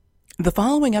The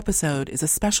following episode is a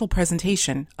special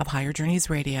presentation of Higher Journeys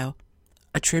Radio,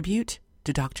 a tribute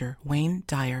to Dr. Wayne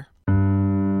Dyer.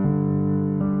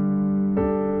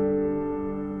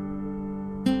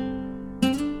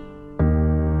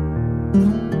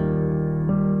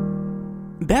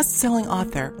 Best-selling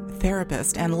author,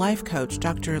 therapist, and life coach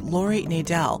Dr. Lori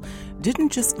Nadel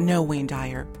didn't just know Wayne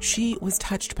Dyer, she was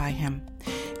touched by him.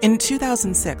 In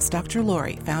 2006, Dr.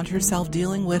 Lori found herself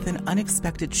dealing with an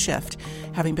unexpected shift,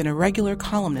 having been a regular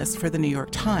columnist for the New York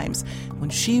Times, when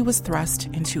she was thrust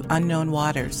into unknown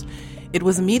waters. It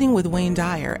was a meeting with Wayne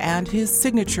Dyer and his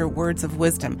signature words of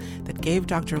wisdom that gave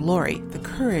Dr. Lori the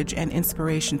courage and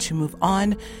inspiration to move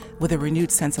on with a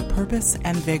renewed sense of purpose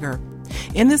and vigor.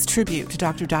 In this tribute to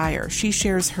Dr. Dyer, she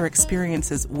shares her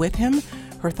experiences with him,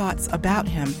 her thoughts about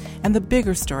him, and the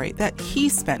bigger story that he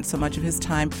spent so much of his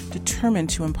time determined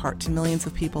to impart to millions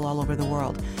of people all over the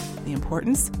world: the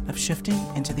importance of shifting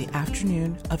into the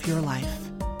afternoon of your life.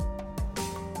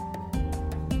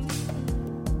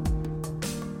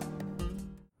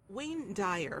 Wayne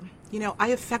Dyer, I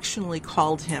affectionately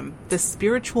called him the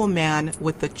spiritual man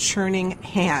with the churning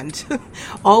hand,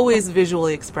 always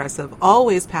visually expressive,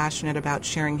 always passionate about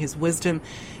sharing his wisdom,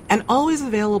 and always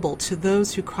available to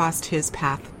those who crossed his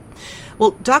path.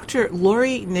 Well, Dr.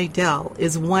 Lori Nadel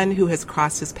is one who has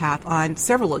crossed his path on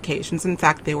several occasions. In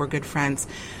fact, they were good friends.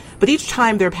 But each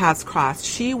time their paths crossed,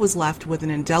 she was left with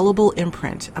an indelible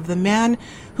imprint of the man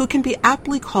who can be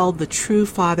aptly called the true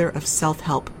father of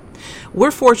self-help. We're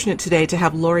fortunate today to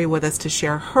have Lori with us to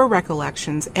share her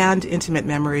recollections and intimate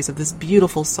memories of this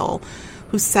beautiful soul,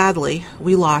 who sadly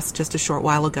we lost just a short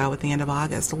while ago at the end of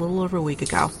August, a little over a week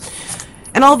ago.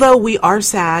 And although we are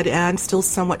sad and still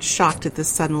somewhat shocked at this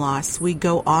sudden loss, we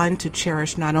go on to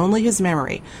cherish not only his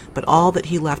memory, but all that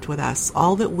he left with us,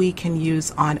 all that we can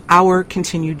use on our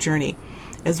continued journey,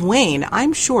 as Wayne,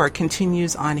 I'm sure,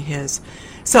 continues on his.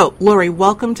 So, Lori,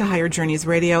 welcome to Higher Journeys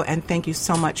Radio, and thank you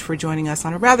so much for joining us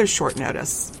on a rather short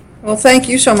notice. Well, thank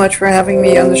you so much for having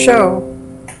me on the show.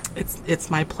 It's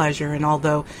my pleasure, and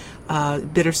although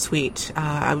bittersweet,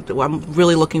 I'm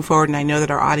really looking forward, and I know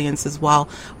that our audience as well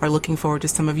are looking forward to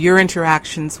some of your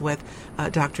interactions with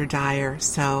Dr. Dyer.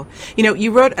 So,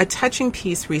 you wrote a touching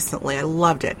piece recently, I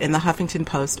loved it, in the Huffington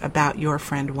Post about your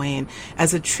friend Wayne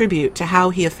as a tribute to how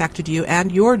he affected you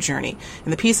and your journey.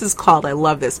 And the piece is called, I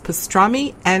love this,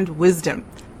 Pastrami and Wisdom,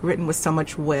 written with so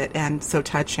much wit and so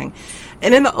touching.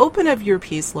 And in the open of your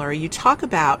piece, Lori, you talk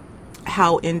about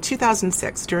how in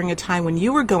 2006, during a time when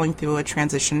you were going through a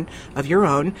transition of your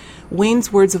own,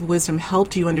 Wayne's words of wisdom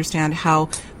helped you understand how,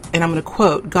 and I'm going to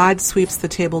quote, God sweeps the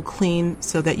table clean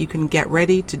so that you can get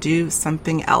ready to do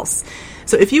something else.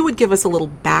 So if you would give us a little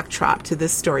backdrop to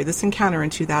this story, this encounter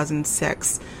in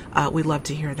 2006, we'd love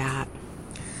to hear that.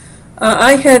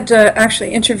 I had actually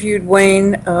interviewed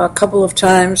Wayne a couple of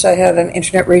times. I had an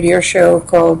internet radio show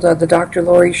called The Dr.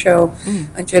 Lori Show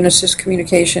on Genesis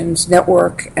Communications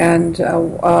Network, and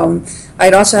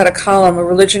I'd also had a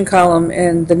religion column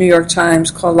in the New York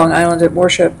Times called Long Island at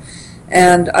Worship,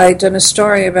 and I'd done a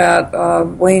story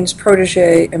about Wayne's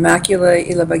protege, Immaculée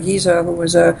Ilibagiza, who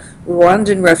was a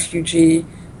Rwandan refugee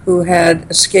who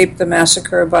had escaped the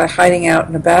massacre by hiding out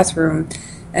in a bathroom.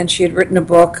 And she had written a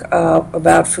book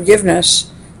about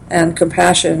forgiveness and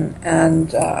compassion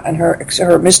and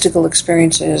her mystical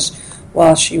experiences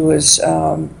while she was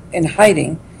in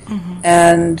hiding. Mm-hmm.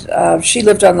 And she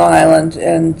lived on Long Island,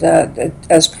 and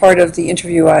as part of the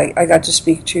interview, I got to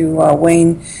speak to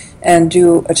Wayne and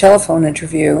do a telephone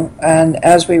interview. And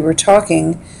as we were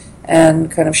talking and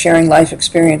kind of sharing life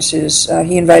experiences,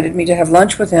 he invited me to have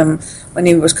lunch with him when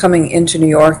he was coming into New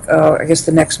York, I guess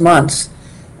the next month.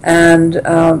 And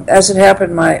as it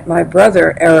happened, my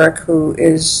brother, Eric, who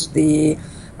is the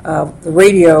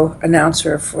radio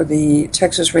announcer for the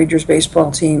Texas Rangers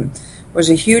baseball team, was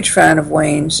a huge fan of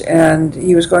Wayne's, and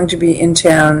he was going to be in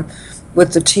town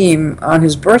with the team on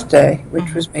his birthday,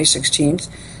 which was May 16th.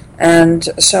 And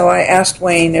so I asked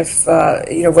Wayne if, would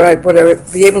I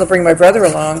be able to bring my brother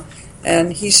along?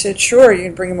 And he said, sure, you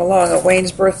can bring him along.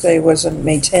 Wayne's birthday was on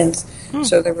May 10th,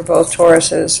 so they were both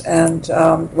Tauruses. And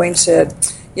Wayne said,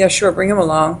 yeah, sure, bring him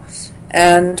along.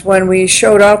 And when we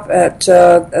showed up at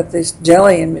this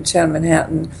deli in Midtown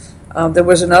Manhattan, there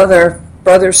was another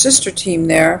brother-sister team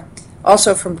there,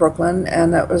 also from Brooklyn,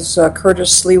 and that was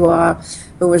Curtis Sliwa,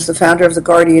 who was the founder of the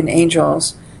Guardian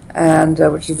Angels, and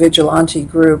which is a vigilante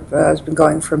group, has been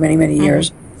going for many, many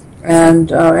years. And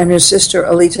his sister,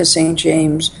 Alita St.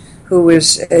 James, who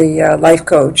is a life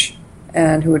coach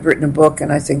and who had written a book and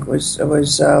I think was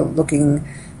looking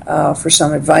for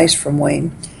some advice from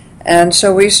Wayne. And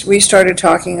so we started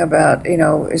talking about,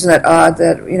 isn't that odd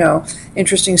that,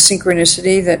 interesting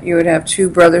synchronicity that you would have two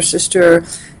brother-sister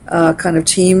kind of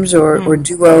teams or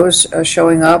duos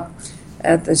showing up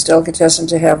at this delicatessen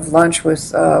to have lunch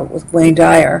with Wayne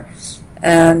Dyer.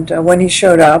 And when he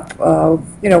showed up,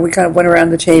 we kind of went around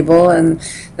the table, and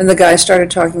then the guys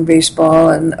started talking baseball,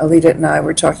 and Alita and I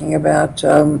were talking about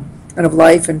kind of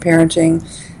life and parenting.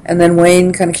 And then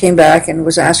Wayne kind of came back and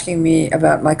was asking me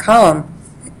about my column.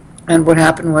 And what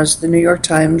happened was the New York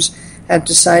Times had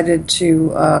decided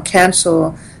to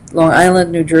cancel Long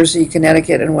Island, New Jersey,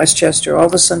 Connecticut, and Westchester. All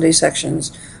the Sunday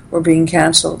sections were being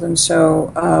canceled. And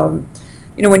so,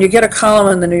 when you get a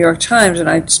column in the New York Times, and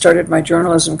I started my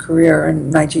journalism career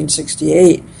in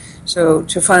 1968, so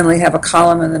to finally have a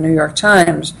column in the New York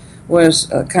Times was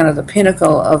kind of the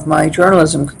pinnacle of my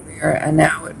journalism career. And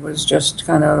now it was just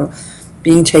kind of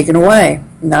being taken away,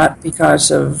 not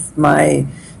because of my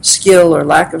skill or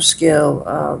lack of skill.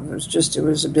 It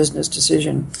was a business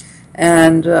decision,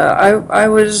 and I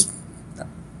was,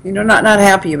 not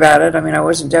happy about it. I mean, I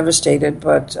wasn't devastated,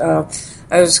 but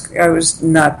I was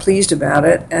not pleased about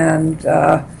it.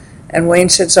 And Wayne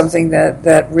said something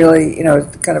that really,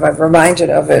 kind of I've reminded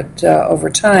of it over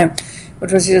time,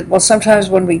 which was, well, sometimes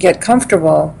when we get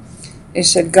comfortable, he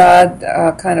said God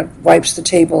kind of wipes the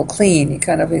table clean. He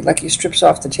kind of like he strips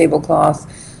off the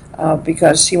tablecloth.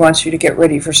 Because he wants you to get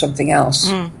ready for something else,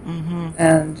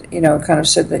 and kind of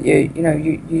said that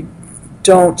you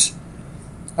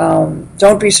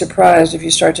don't be surprised if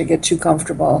you start to get too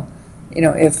comfortable,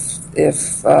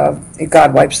 if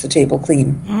God wipes the table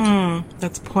clean.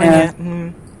 That's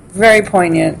poignant. Very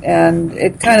poignant, and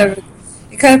it kind of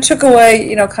took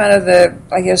away, kind of the,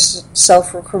 I guess,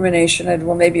 self-recrimination, and,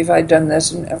 well, maybe if I'd done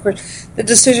this. And, of course, the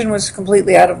decision was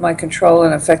completely out of my control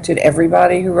and affected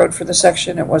everybody who wrote for the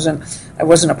section. It wasn't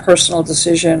a personal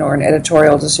decision or an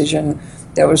editorial decision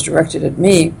that was directed at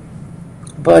me,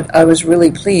 but I was really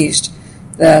pleased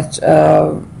that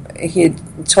he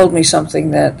had told me something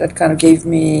that kind of gave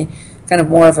me kind of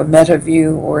more of a meta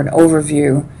view or an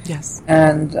overview. Yes.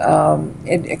 And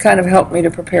it kind of helped me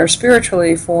to prepare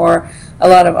spiritually for a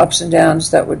lot of ups and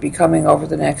downs that would be coming over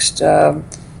the next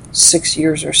 6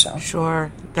 years or so.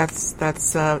 Sure. That's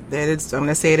it is, I'm going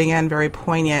to say it again, very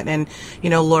poignant. And,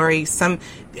 Laurie,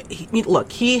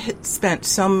 he had spent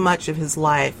so much of his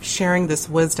life sharing this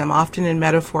wisdom, often in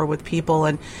metaphor with people.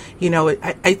 And,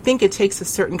 I think it takes a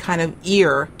certain kind of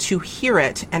ear to hear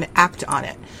it and act on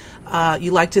it.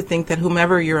 You like to think that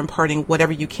whomever you're imparting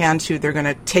whatever you can to, they're going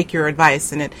to take your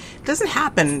advice, and it doesn't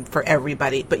happen for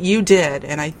everybody, but you did,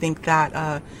 and I think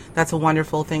that that's a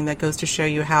wonderful thing that goes to show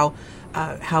you how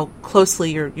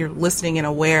closely you're listening and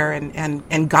aware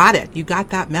and got it. You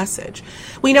got that message.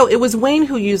 Well, it was Wayne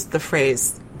who used the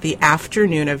phrase, the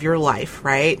afternoon of your life,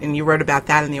 right? And you wrote about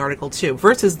that in the article too,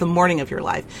 versus the morning of your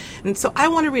life. And so I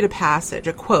want to read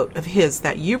a quote of his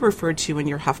that you referred to in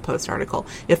your HuffPost article,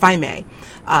 if I may.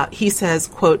 He says,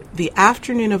 quote, "The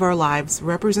afternoon of our lives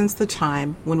represents the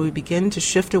time when we begin to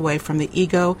shift away from the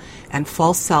ego and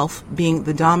false self being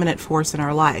the dominant force in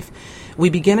our life.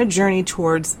 We begin a journey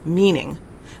towards meaning.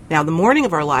 Now, the morning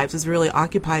of our lives is really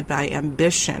occupied by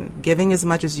ambition, giving as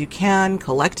much as you can,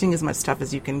 collecting as much stuff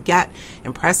as you can get,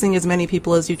 impressing as many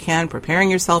people as you can, preparing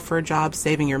yourself for a job,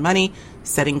 saving your money,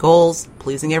 setting goals,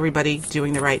 pleasing everybody,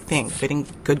 doing the right thing, getting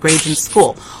good grades in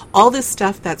school. All this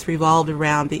stuff that's revolved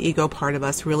around the ego part of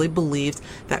us really believes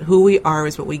that who we are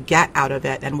is what we get out of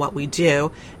it and what we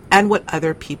do and what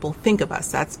other people think of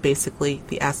us. That's basically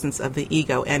the essence of the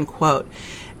ego," end quote.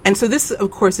 And so this,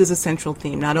 of course, is a central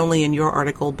theme, not only in your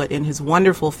article, but in his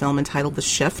wonderful film entitled The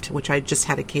Shift, which I just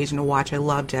had occasion to watch. I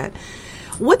loved it.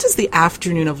 What does the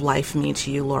afternoon of life mean to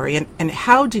you, Laurie? And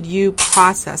how did you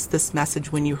process this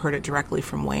message when you heard it directly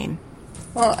from Wayne?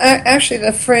 Well, actually,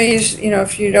 the phrase,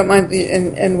 if you don't mind,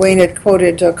 and Wayne had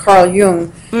quoted Carl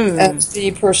Jung as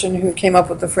the person who came up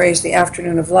with the phrase, the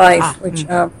afternoon of life, which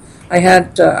I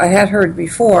had heard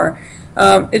before.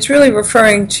 It's really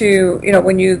referring to,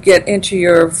 when you get into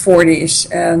your 40s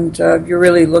and you're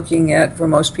really looking at, for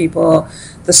most people,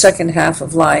 the second half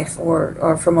of life,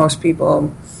 or for most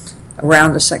people,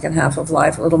 around the second half of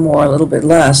life, a little more, a little bit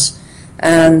less.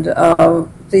 And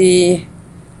the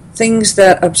things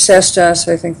that obsessed us,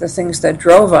 I think the things that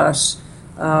drove us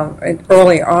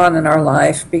early on in our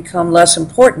life become less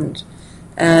important.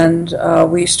 And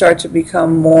we start to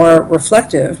become more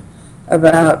reflective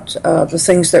about the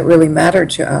things that really matter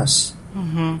to us.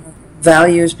 Mm-hmm.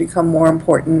 Values become more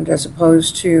important as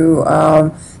opposed to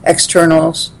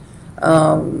externals.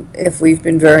 if you've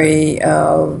been very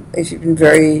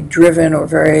driven or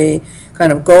very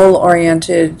kind of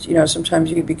goal-oriented,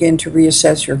 sometimes you begin to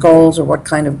reassess your goals or what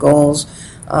kind of goals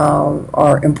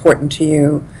are important to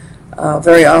you.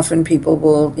 Very often people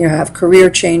will have career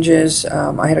changes.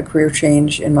 I had a career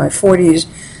change in my 40s.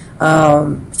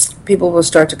 People will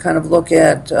start to kind of look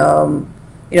at,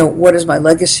 what is my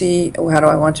legacy? How do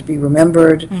I want to be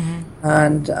remembered? Mm-hmm.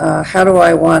 And how do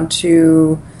I want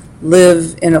to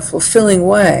live in a fulfilling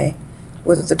way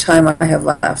with the time I have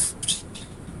left?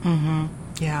 Mm-hmm.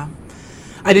 Yeah.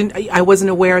 I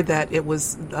wasn't aware that it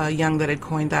was Jung that had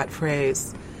coined that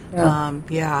phrase.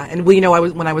 Yeah. And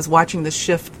when I was watching The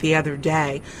Shift the other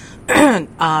day,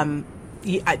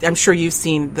 I'm sure you've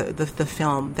seen the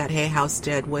film that Hay House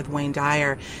did with Wayne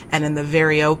Dyer, and in the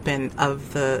very open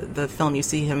of the film, you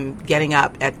see him getting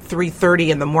up at 3:30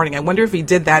 in the morning. I wonder if he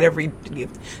did that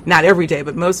not every day,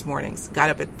 but most mornings.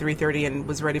 Got up at 3:30 and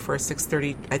was ready for a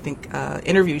 6:30, I think,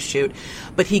 interview shoot.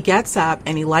 But he gets up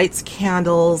and he lights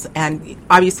candles, and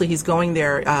obviously he's going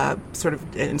there sort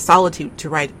of in solitude to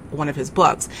write one of his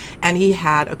books. And he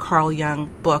had a Carl Jung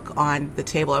book on the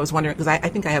table. I was wondering, because I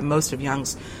think I have most of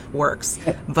Jung's works.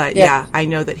 But yeah, I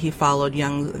know that he followed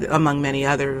Jung, among many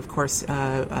other, of course,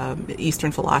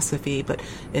 Eastern philosophy, but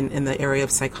in the area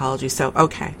of psychology. So,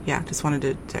 okay, yeah, just wanted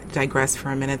to digress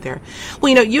for a minute there.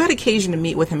 Well, you had occasion to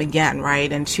meet with him again,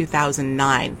 right, in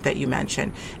 2009 that you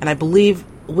mentioned. And I believe,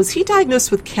 was he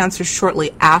diagnosed with cancer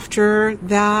shortly after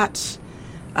that?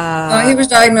 He was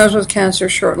diagnosed with cancer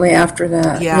shortly after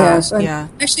that. Yeah, yes. Yeah.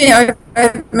 Actually, I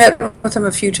met with him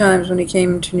a few times when he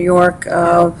came to New York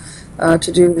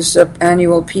to do this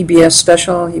annual PBS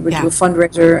special. He would do a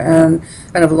fundraiser and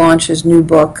kind of launch his new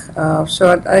book.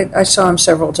 So I saw him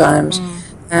several times.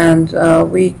 And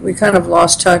we kind of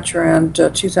lost touch around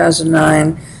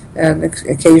 2009, an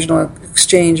occasional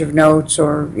exchange of notes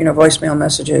or voicemail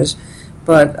messages.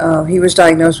 But he was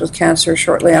diagnosed with cancer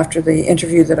shortly after the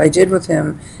interview that I did with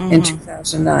him in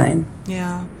 2009.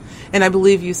 Yeah. And I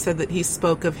believe you said that he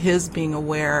spoke of his being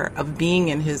aware of being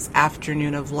in his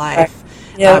afternoon of life.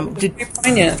 Yeah, very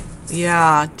poignant.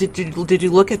 Yeah. Did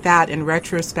you look at that in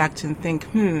retrospect and think,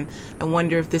 I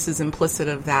wonder if this is implicit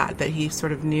of that he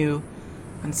sort of knew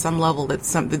on some level that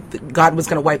God was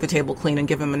going to wipe the table clean and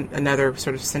give him another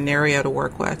sort of scenario to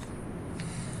work with?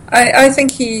 I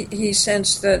think he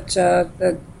sensed that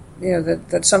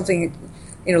something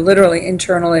literally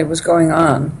internally was going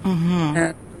on,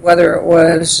 and whether it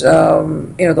was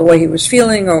the way he was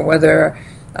feeling or whether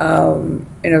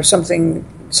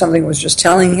something was just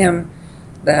telling him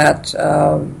that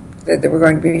there were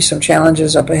going to be some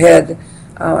challenges up ahead.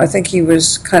 I think he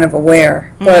was kind of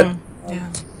aware, but.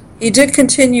 He did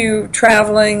continue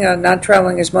traveling, not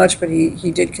traveling as much, but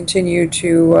he did continue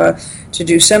to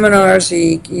do seminars.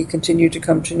 He continued to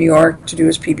come to New York to do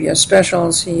his PBS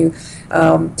specials. He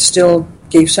still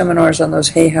gave seminars on those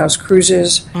Hay House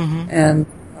cruises, and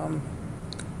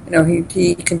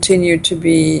he continued to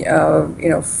be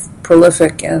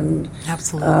prolific and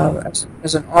absolutely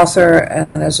as an author and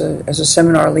as a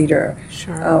seminar leader.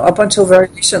 Sure. Up until very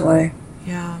recently.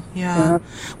 Yeah.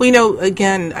 Well,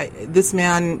 again, this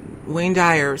man, Wayne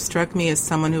Dyer, struck me as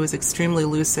someone who was extremely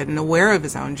lucid and aware of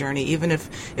his own journey, even if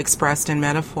expressed in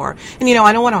metaphor. And,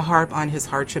 I don't want to harp on his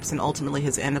hardships and ultimately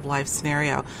his end-of-life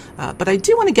scenario, but I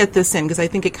do want to get this in because I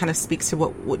think it kind of speaks to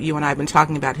what you and I have been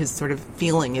talking about, his sort of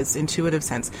feeling, his intuitive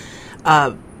sense.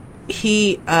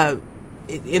 He...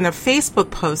 in a Facebook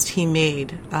post he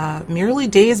made merely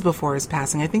days before his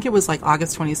passing, I think it was like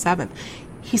August 27th,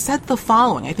 he said the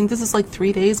following. I think this is like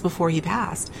 3 days before he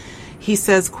passed. He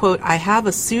says, quote, "I have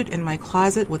a suit in my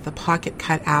closet with the pocket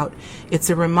cut out. It's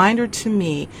a reminder to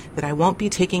me that I won't be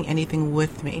taking anything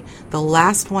with me. The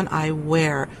last one I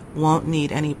wear won't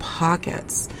need any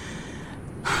pockets."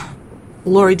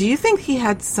 Lori, do you think he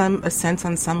had a sense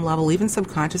on some level, even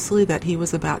subconsciously, that he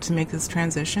was about to make this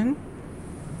transition?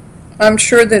 I'm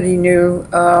sure that he knew.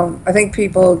 I think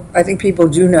people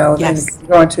do know. Yes. And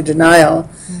go into denial.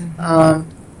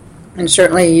 And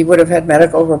certainly he would have had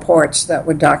medical reports that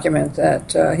would document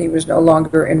that he was no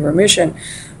longer in remission.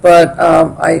 But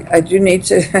I do need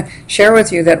to share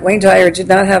with you that Wayne Dyer did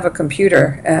not have a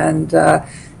computer, and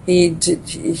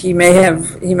he may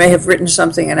have written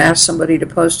something and asked somebody to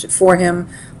post it for him,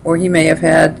 or he may have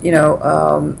had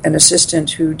an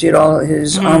assistant who did all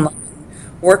his online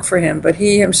work for him, but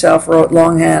he himself wrote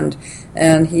longhand,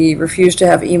 and he refused to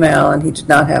have email, and he did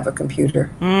not have a computer.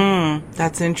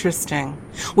 That's interesting.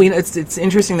 Well, it's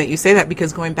interesting that you say that,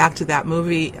 because going back to that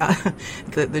movie,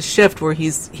 the Shift, where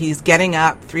he's getting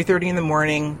up 3:30 in the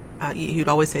morning, he'd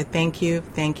always say, thank you,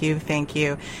 thank you, thank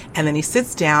you. And then he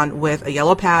sits down with a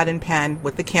yellow pad and pen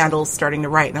with the candles starting to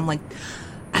write. And I'm like,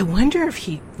 I wonder if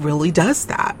he really does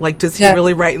that. Like, does he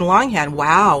really write in longhand?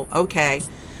 Wow. Okay.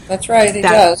 That's right. He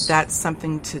does. That's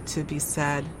something to be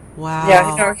said. Wow.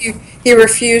 Yeah. He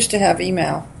refused to have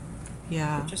email.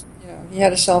 Yeah. He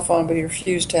had a cell phone, but he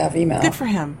refused to have email. Good for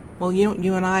him. Well, you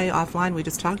and I offline, we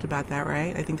just talked about that,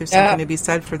 right? I think there's something to be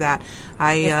said for that.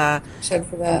 I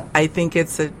think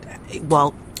it's a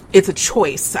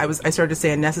choice. I started to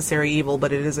say a necessary evil,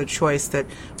 but it is a choice that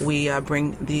we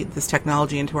bring this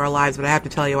technology into our lives. But I have to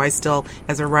tell you, I still,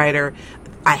 as a writer,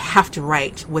 I have to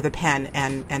write with a pen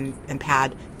and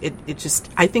pad.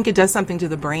 I think it does something to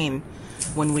the brain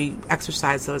when we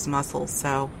exercise those muscles.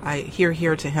 So I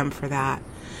hear to him for that.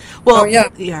 Well, yeah.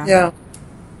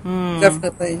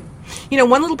 Definitely.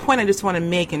 One little point I just want to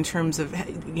make in terms of,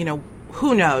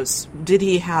 who knows? Did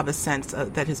he have a sense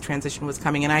that his transition was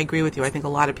coming? And I agree with you. I think a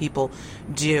lot of people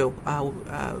do.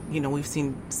 We've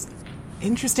seen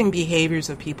interesting behaviors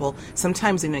of people,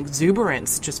 sometimes in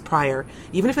exuberance just prior,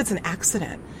 even if it's an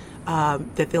accident, an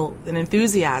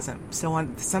enthusiasm. So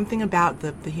something about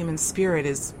the human spirit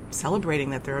is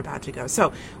celebrating that they're about to go.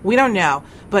 So we don't know.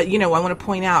 But, I want to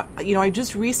point out, I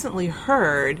just recently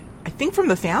heard, I think from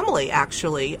the family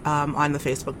actually, on the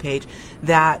Facebook page,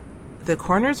 that the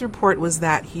coroner's report was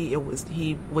that he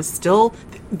was still,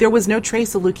 there was no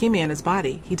trace of leukemia in his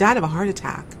body. He died of a heart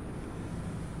attack.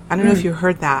 I don't know if you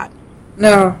heard that.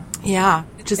 No. Yeah.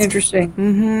 Interesting.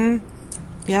 Mm-hmm.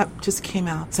 Yep, just came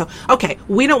out. So, okay,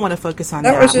 we don't want to focus on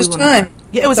that. That was his time.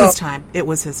 Yeah, it was his time. It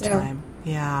was his time.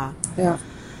 Yeah. Yeah.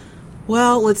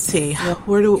 Well, let's see. Yeah.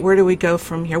 Where do we go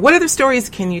from here? What other stories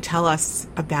can you tell us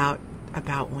about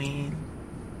Wayne?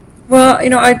 Well,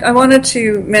 I wanted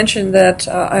to mention that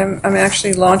I'm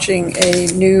actually launching a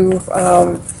new.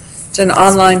 It's an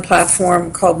online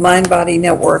platform called Mind-Body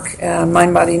Network,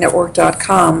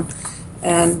 mindbodynetwork.com.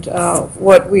 And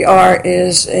what we are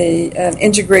is an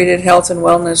integrated health and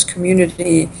wellness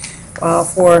community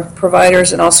for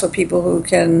providers and also people who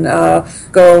can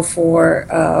go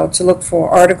to look for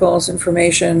articles,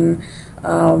 information,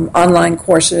 online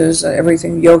courses,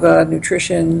 everything, yoga,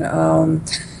 nutrition,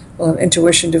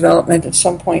 intuition development, at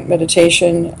some point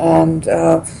meditation, and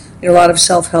a lot of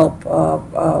self-help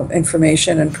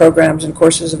information and programs and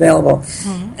courses available.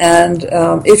 Mm-hmm. And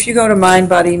if you go to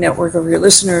Mind-Body Network, or your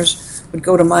listeners would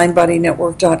go to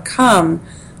mindbodynetwork.com,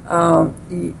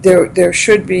 there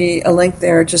should be a link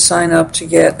there to sign up to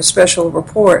get a special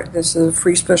report. This is a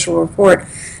free special report,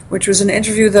 which was an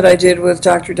interview that I did with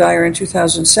Dr. Dyer in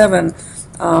 2007,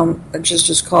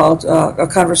 just called A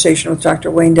Conversation with Dr.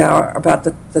 Wayne Dyer about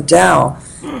the Tao.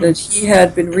 That he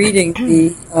had been reading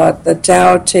the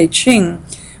Tao Te Ching,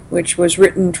 which was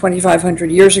written 2,500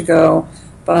 years ago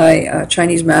by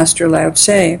Chinese master Lao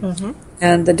Tse. Mm-hmm.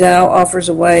 And the Tao offers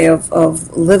a way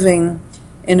of living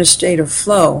in a state of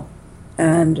flow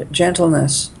and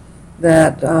gentleness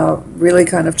that really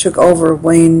kind of took over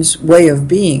Wayne's way of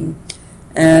being.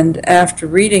 And after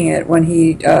reading it, when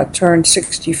he turned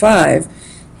 65,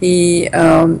 he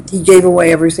gave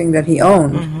away everything that he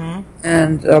owned, mm-hmm.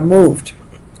 and moved,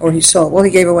 or he sold. Well,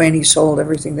 he gave away and he sold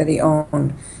everything that he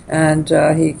owned, and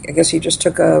I guess he just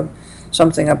took a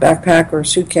backpack or a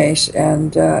suitcase,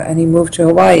 and he moved to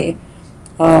Hawaii.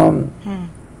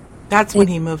 That's when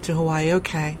he moved to Hawaii.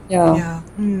 Okay. Yeah.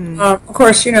 Of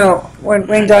course, when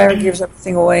Wayne Dyer gives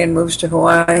everything away and moves to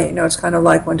Hawaii, it's kind of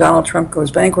like when Donald Trump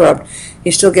goes bankrupt. He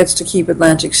still gets to keep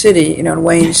Atlantic City, and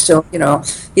Wayne still,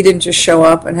 he didn't just show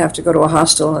up and have to go to a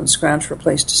hostel and scrounge for a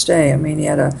place to stay. I mean, he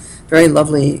had a very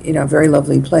lovely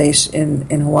place in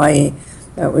Hawaii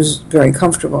that was very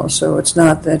comfortable. So it's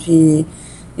not that he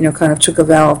kind of took a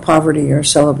vow of poverty or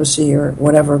celibacy or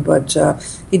whatever, but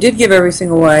he did give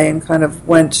everything away and kind of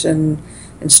went and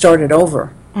started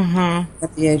over, mm-hmm.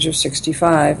 at the age of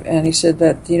 65. And he said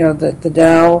that, that the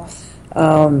Tao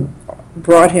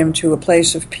brought him to a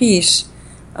place of peace,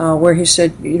 where he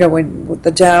said, when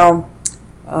the Tao,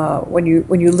 when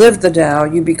you live the Tao,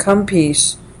 you become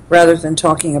peace rather than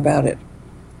talking about it.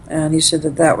 And he said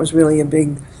that was really a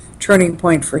big turning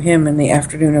point for him in the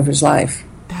afternoon of his life.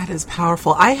 That is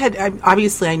powerful.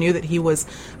 Obviously I knew that he was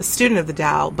a student of the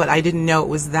Tao, but I didn't know it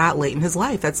was that late in his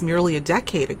life. That's merely a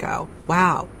decade ago.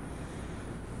 Wow.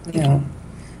 Yeah.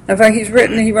 In fact,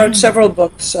 he wrote several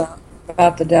books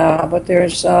about the Tao, but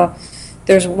there's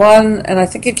one, and I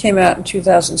think it came out in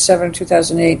 2007,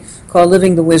 2008, called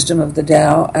 "Living the Wisdom of the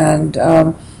Tao," and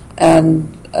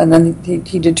then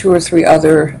he did 2 or 3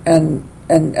 other and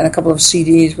a couple of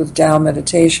CDs with Tao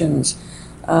meditations.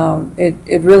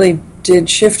 It really did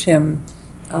shift him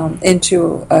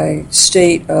into a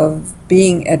state of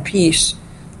being at peace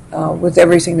with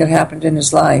everything that happened in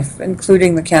his life,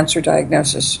 including the cancer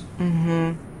diagnosis.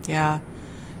 Mm-hmm. Yeah.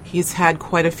 He's had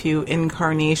quite a few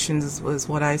incarnations, was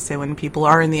what I say when people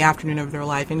are in the afternoon of their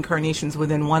life, incarnations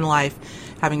within one life,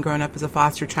 having grown up as a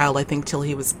foster child, I think, till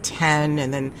he was 10,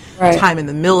 and then time in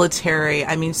the military.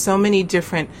 I mean, so many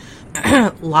different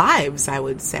lives, I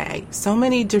would say, so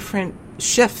many different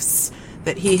shifts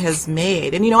that he has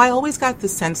made. And, I always got the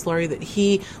sense, Laurie, that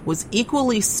he was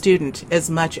equally student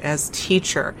as much as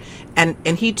teacher. And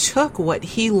he took what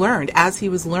he learned as he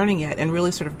was learning it and really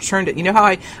sort of churned it. You know how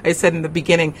I said in the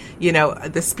beginning,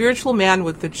 the spiritual man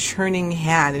with the churning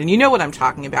hand. And you know what I'm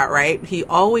talking about, right? He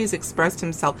always expressed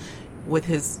himself with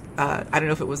his, I don't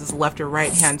know if it was his left or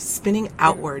right hand, spinning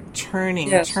outward,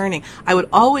 turning. I would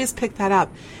always pick that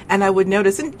up, and I would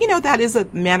notice, and that is a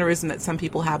mannerism that some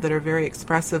people have that are very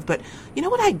expressive, but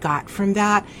what I got from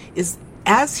that is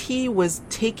as he was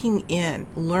taking in,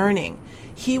 learning,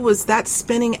 he was, that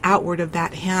spinning outward of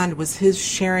that hand was his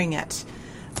sharing it,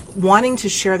 wanting to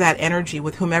share that energy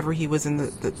with whomever he was in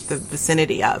the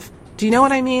vicinity of. Do you know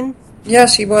what I mean?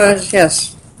 Yes, he was,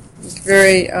 yes.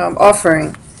 Very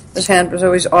offering. His hand was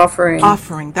always offering.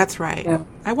 Offering, that's right. Yeah.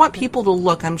 I want people to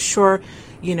look. I'm sure,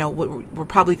 we're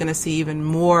probably going to see even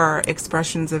more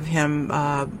expressions of him,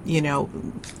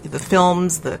 the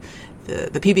films, the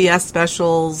PBS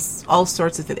specials, all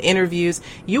sorts of interviews.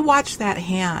 You watch that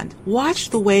hand.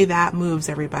 Watch the way that moves,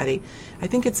 everybody. I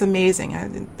think it's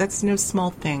amazing. That's no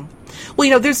small thing.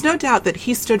 Well, there's no doubt that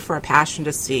he stood for a passion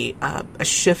to see a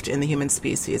shift in the human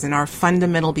species, in our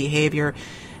fundamental behavior,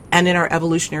 and in our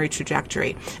evolutionary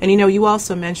trajectory. And you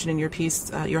also mentioned in your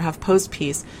piece, your HuffPost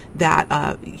piece,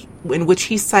 that in which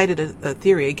he cited a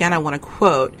theory. Again, I want to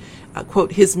quote,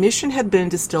 his mission had been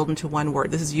distilled into one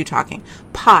word. This is you talking.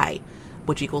 Pi,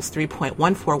 which equals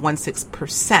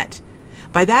 3.1416%.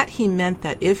 By that, he meant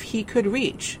that if he could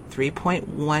reach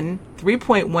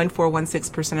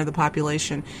 3.1416% of the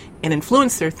population and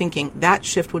influence their thinking, that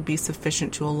shift would be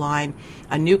sufficient to align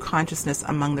a new consciousness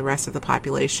among the rest of the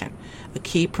population. A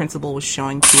key principle was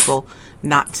showing people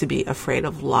not to be afraid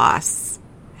of loss.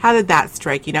 How did that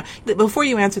strike you? Now, before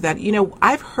you answer that,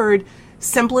 I've heard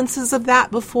semblances of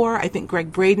that before. I think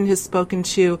Greg Braden has spoken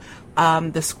to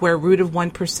the square root of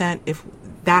 1%. If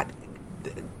that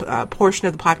portion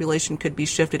of the population could be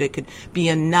shifted, it could be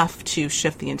enough to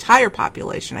shift the entire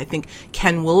population. I think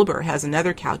Ken Wilber has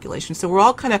another calculation. So we're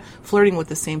all kind of flirting with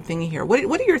the same thing here.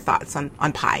 What are your thoughts on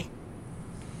pi?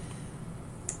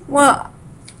 Well,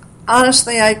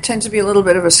 honestly, I tend to be a little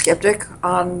bit of a skeptic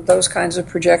on those kinds of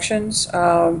projections.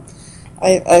 I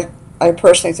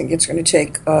personally think it's going to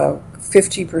take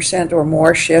 50% or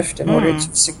more shift in order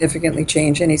to significantly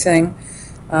change anything.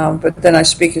 But then I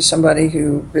speak as somebody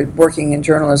who's been working in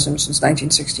journalism since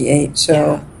 1968.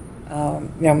 So,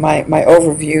 my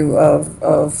overview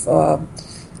of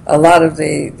a lot of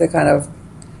the kind of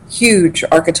huge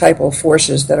archetypal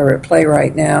forces that are at play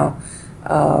right now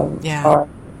are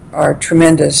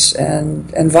tremendous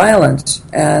and violent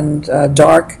and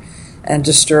dark and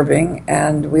disturbing.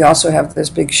 And we also have this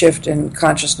big shift in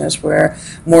consciousness where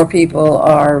more people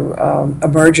are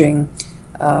emerging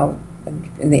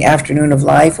in the afternoon of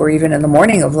life or even in the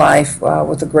morning of life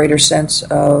with a greater sense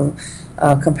of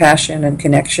compassion and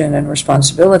connection and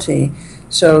responsibility.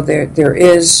 So there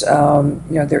is a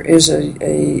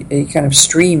kind of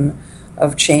stream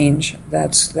of change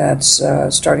that's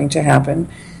starting to happen.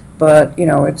 But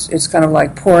it's kind of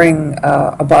like pouring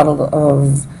a bottle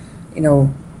of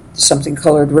something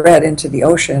colored red into the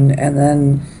ocean and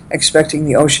then expecting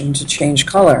the ocean to change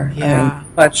color. Yeah.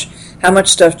 How much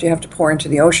stuff do you have to pour into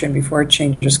the ocean before it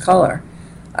changes color?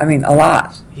 I mean, a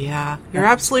lot. Yeah, you're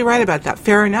absolutely right about that.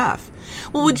 Fair enough.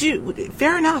 Well,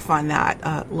 fair enough on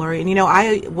that, Laurie.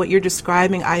 And what you're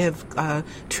describing, I have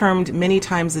termed many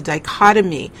times the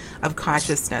dichotomy of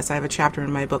consciousness. I have a chapter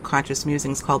in my book, Conscious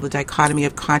Musings, called The Dichotomy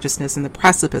of Consciousness and the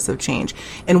Precipice of Change,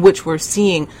 in which we're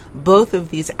seeing both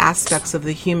of these aspects of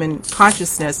the human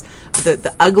consciousness,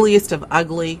 the ugliest of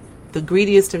ugly, the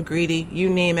greediest of greedy, you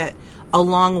name it,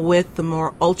 along with the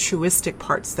more altruistic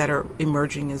parts that are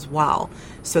emerging as well.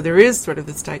 So there is sort of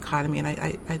this dichotomy,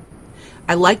 and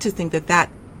I like to think that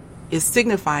is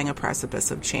signifying a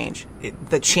precipice of change.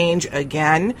 The change,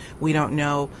 again, we don't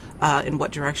know in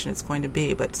what direction it's going to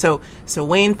be. But so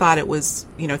Wayne thought it was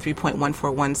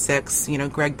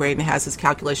 3.1416. Greg Braden has his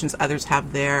calculations, others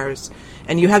have theirs,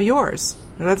 and you have yours.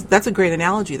 That's a great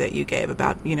analogy that you gave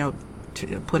about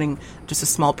putting just a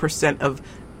small percent of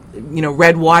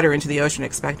red water into the ocean,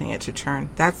 expecting it to turn.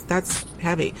 That's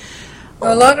heavy.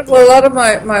 Well, a lot of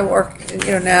my work,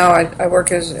 now I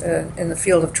work as in the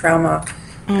field of trauma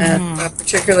and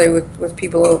particularly with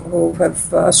people who have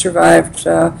survived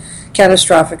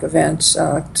catastrophic events,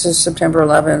 to September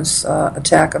 11th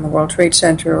attack on the World Trade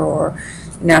Center, or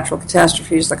natural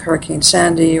catastrophes like Hurricane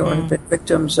Sandy, or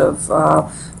victims of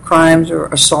crimes or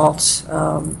assaults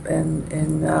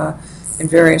in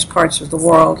various parts of the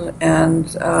world. And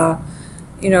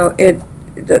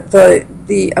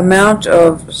the amount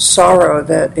of sorrow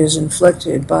that is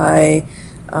inflicted by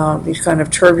these kind of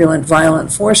turbulent,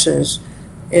 violent forces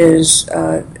is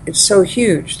it's so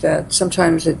huge that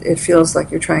sometimes it feels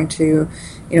like you're trying to,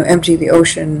 empty the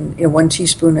ocean, one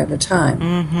teaspoon at a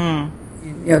time.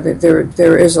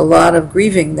 There is a lot of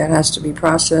grieving that has to be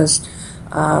processed,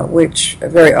 which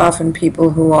very often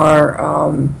people who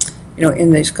are,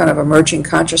 in this kind of emerging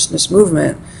consciousness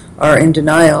movement are in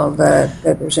denial that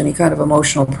there's any kind of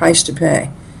emotional price to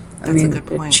pay. That's a good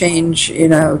point. Change,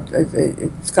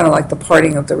 it's kind of like the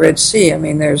parting of the Red Sea. I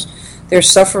mean, there's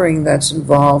suffering that's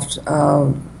involved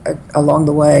along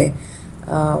the way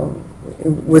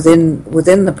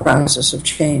within the process of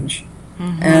change,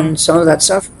 and some of that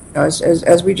suffering,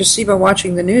 as we just see by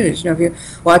watching the news. If you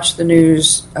watch the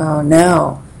news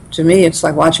now, to me, it's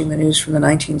like watching the news from the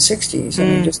 1960s. I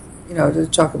mean, just to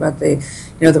talk about the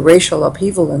racial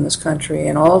upheaval in this country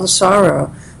and all the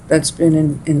sorrow that's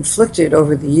been inflicted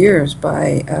over the years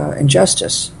by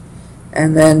injustice.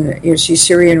 And then you see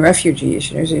Syrian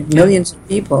refugees, millions of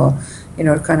people,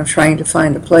 kind of trying to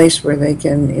find a place where they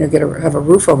can, have a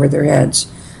roof over their heads.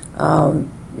 The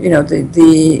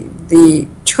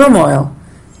turmoil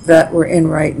that we're in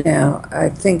right now, I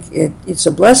think it's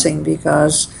a blessing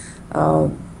because,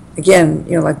 again,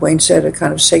 like Wayne said, it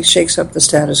kind of shakes up the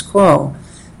status quo.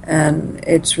 And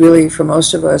it's really, for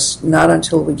most of us, not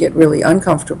until we get really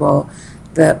uncomfortable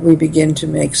that we begin to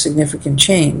make significant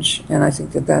change. And I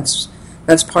think that's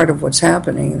part of what's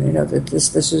happening. That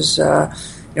this is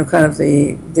kind of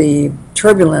the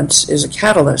turbulence is a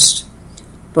catalyst,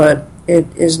 but it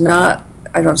is not.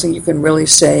 I don't think you can really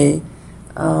say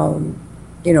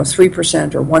 3% or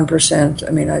 1%.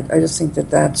 I mean, I just think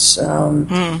that's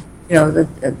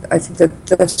I think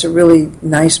that's a really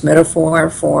nice metaphor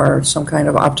for some kind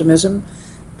of optimism.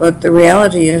 But the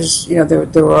reality is,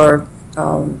 there are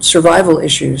survival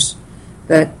issues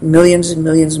that millions and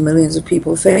millions and millions of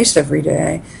people face every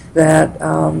day that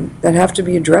have to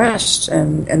be addressed,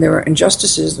 and there are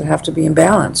injustices that have to be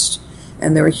imbalanced,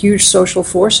 and there are huge social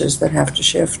forces that have to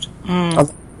shift along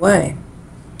the way.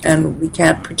 And we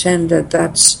can't pretend that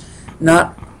that's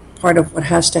not part of what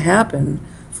has to happen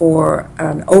for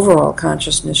an overall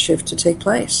consciousness shift to take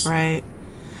place. Right.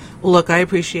 Well, look, I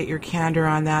appreciate your candor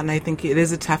on that, and I think it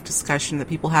is a tough discussion that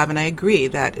people have, and I agree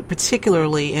that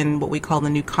particularly in what we call the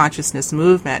new consciousness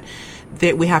movement,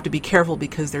 that we have to be careful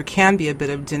because there can be a bit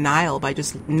of denial by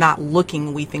just not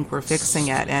looking. We think we're fixing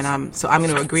it, and so I'm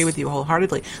going to agree with you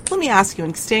wholeheartedly. Let me ask you,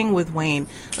 and staying with Wayne,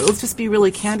 let's just be really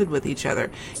candid with each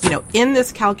other. In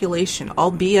this calculation,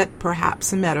 albeit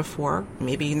perhaps a metaphor,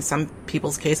 maybe in some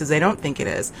people's cases they don't think it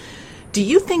is, do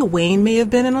you think Wayne may have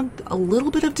been in a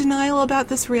little bit of denial about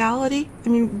this reality? I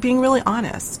mean, being really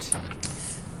honest.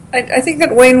 I think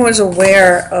that Wayne was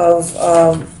aware of,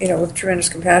 with tremendous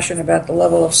compassion about the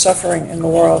level of suffering in the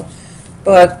world,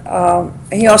 but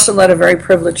he also led a very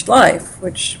privileged life,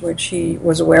 which he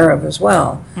was aware of as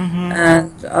well.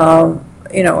 And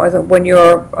I think when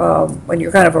you're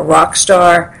kind of a rock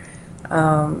star,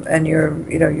 and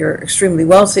you're extremely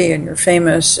wealthy and you're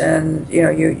famous, and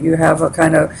you have a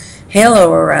kind of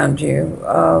halo around you,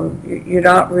 you're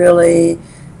not really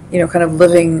kind of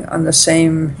living on the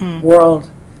same world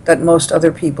that most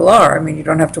other people are. I mean, you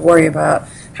don't have to worry about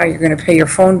how you're going to pay your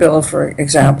phone bill, for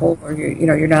example, or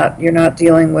you're not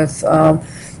dealing with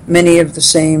many of the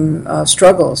same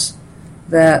struggles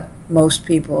that most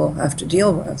people have to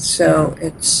deal with. So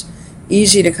it's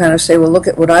easy to kind of say, well, look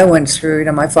at what I went through.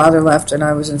 My father left and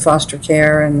I was in foster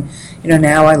care, and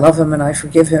now I love him and I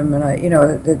forgive him, and I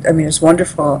mean, it's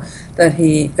wonderful that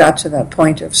he got to that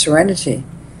point of serenity,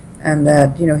 and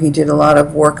that he did a lot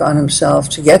of work on himself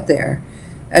to get there.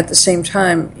 At the same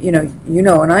time,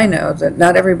 and I know that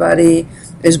not everybody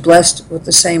is blessed with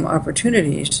the same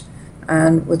opportunities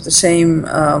and with the same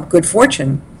good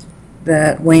fortune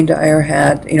that Wayne Dyer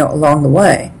had, along the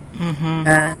way.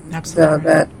 And Absolutely.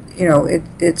 that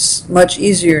it's much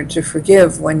easier to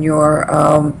forgive when you're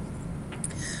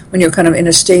kind of in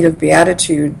a state of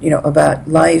beatitude, about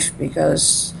life,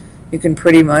 because you can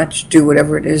pretty much do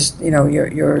whatever it is,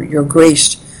 you're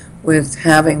graced with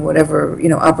having whatever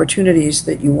opportunities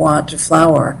that you want to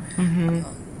flower,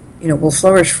 will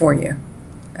flourish for you,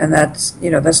 and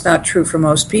that's not true for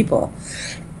most people.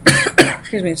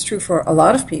 Excuse me, it's true for a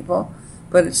lot of people,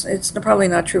 but it's probably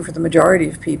not true for the majority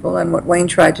of people. And what Wayne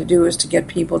tried to do is to get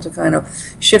people to kind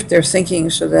of shift their thinking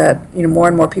so that more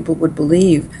and more people would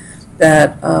believe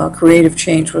that creative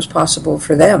change was possible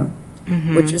for them,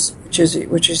 Mm-hmm. which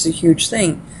is a huge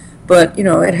thing. But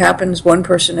it happens one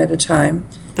person at a time.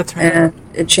 That's right.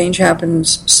 And change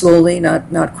happens slowly,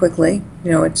 not quickly.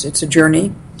 It's a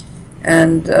journey.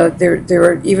 And there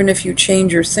are, even if you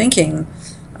change your thinking,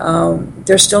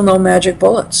 there's still no magic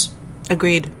bullets.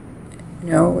 Agreed.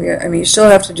 You still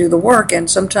have to do the work, and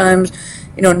sometimes,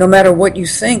 no matter what you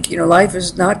think, life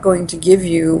is not going to give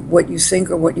you what you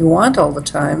think or what you want all the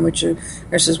time, which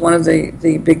is one of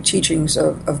the big teachings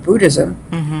of Buddhism,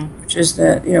 Mm-hmm. which is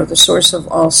that, the source of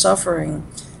all suffering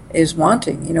is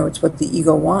wanting. It's what the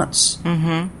ego wants.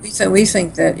 Mm-hmm. We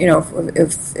think that,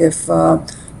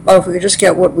 if we just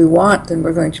get what we want, then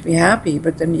we're going to be happy.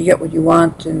 But then you get what you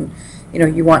want, and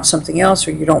you want something else,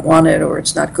 or you don't want it, or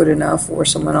it's not good enough, or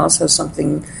someone else has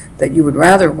something that you would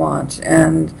rather want,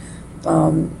 and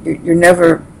you're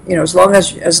never, as long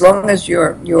as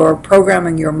you're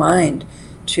programming your mind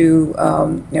to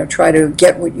try to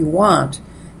get what you want,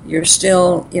 you're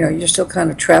still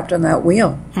kind of trapped on that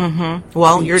wheel. Mm-hmm.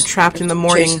 Well, you're trapped in the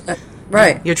morning.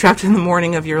 Right. You're trapped in the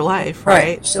morning of your life,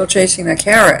 right? Still chasing that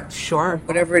carrot. Sure.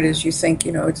 Whatever it is you think,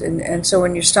 and so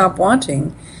when you stop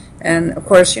wanting, and of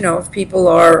course, if people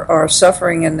are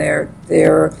suffering and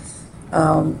they're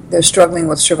struggling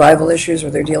with survival issues, or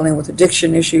they're dealing with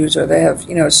addiction issues, or they have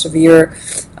severe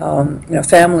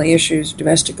family issues,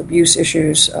 domestic abuse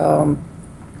issues,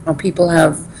 people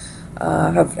have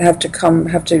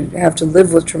to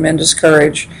live with tremendous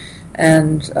courage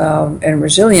and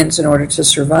resilience in order to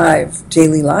survive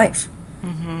daily life.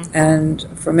 Mm-hmm. And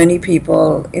for many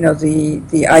people,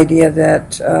 the idea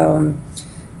that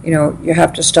you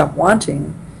have to stop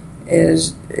wanting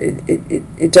is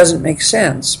it doesn't make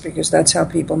sense, because that's how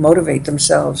people motivate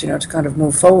themselves, to kind of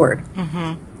move forward.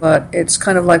 Mm-hmm. But it's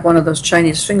kind of like one of those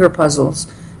Chinese finger puzzles.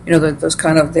 Those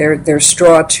kind of they're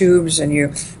straw tubes, and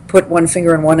you put one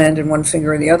finger in one end and one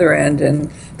finger in the other end, and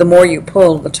the more you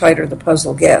pull, the tighter the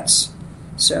puzzle gets.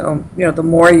 So the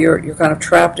more you're kind of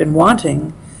trapped in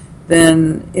wanting,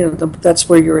 then that's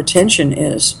where your attention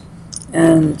is.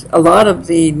 And a lot of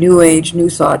the New Age, New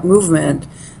Thought movement,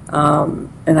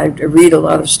 and I read a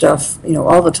lot of stuff,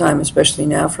 all the time, especially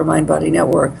now for Mind Body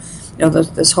Network.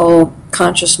 This whole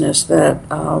consciousness that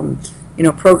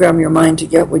program your mind to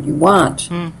get what you want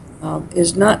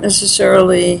is not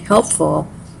necessarily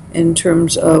helpful in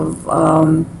terms of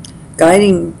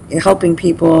helping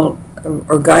people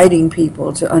or guiding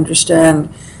people to understand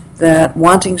that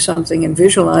wanting something and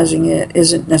visualizing it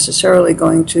isn't necessarily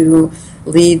going to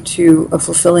lead to a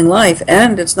fulfilling life,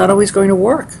 and it's not always going to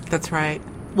work. That's right.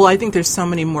 Well, I think there's so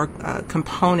many more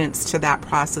components to that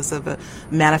process of a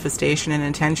manifestation and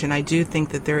intention. I do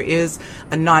think that there is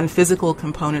a non-physical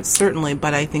component, certainly,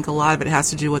 but I think a lot of it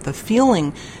has to do with the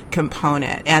feeling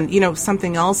component. And,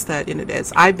 something else that it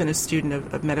is, I've been a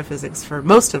student of metaphysics for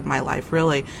most of my life,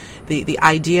 really. The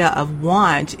idea of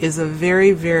want is a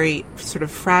very, very sort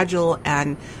of fragile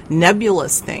and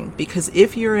nebulous thing, because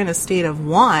if you're in a state of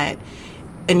want,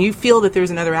 and you feel that there's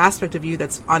another aspect of you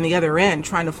that's on the other end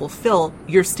trying to fulfill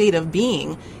your state of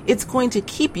being, it's going to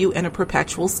keep you in a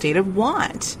perpetual state of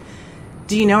want.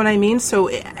 Do you know what I mean? So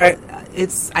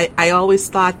I always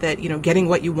thought that, getting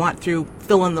what you want through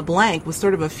fill in the blank was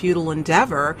sort of a futile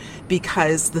endeavor,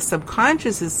 because the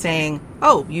subconscious is saying,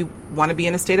 oh, you want to be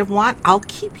in a state of want? I'll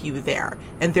keep you there.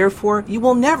 And therefore, you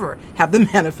will never have the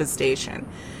manifestation.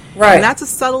 Right. And that's a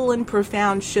subtle and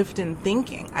profound shift in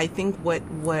thinking. I think I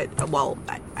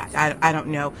don't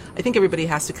know. I think everybody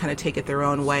has to kind of take it their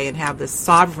own way and have this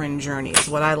sovereign journey, is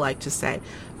what I like to say.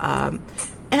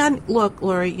 And look,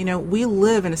 Lori, we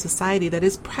live in a society that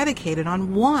is predicated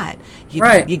on what?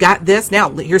 Right. You got this, now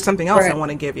here's something else Right. I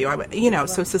want to give you.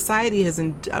 So society has,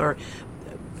 or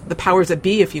the powers that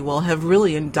be, if you will, have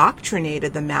really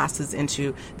indoctrinated the masses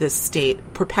into this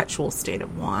perpetual state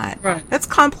of want. Right. That's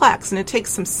complex, and it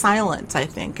takes some silence, I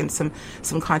think, and some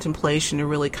contemplation to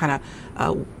really kind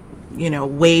of,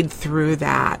 wade through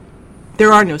that.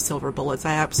 There are no silver bullets.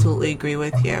 I absolutely agree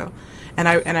with you, and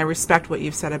I respect what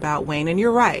you've said about Wayne. And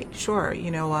you're right. Sure,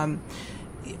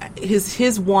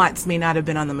 his wants may not have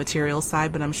been on the material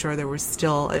side, but I'm sure there were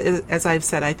still, as I've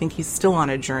said, I think he's still on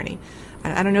a journey.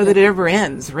 I don't know that it ever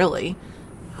ends, really.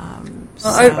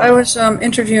 I was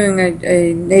interviewing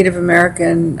a Native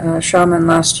American shaman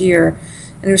last year,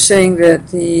 and he was saying that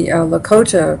the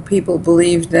Lakota people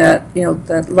believed that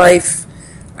that life,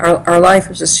 our life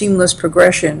is a seamless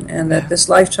progression, and that this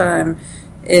lifetime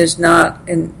is not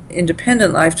an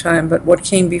independent lifetime, but what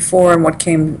came before and what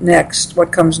came next,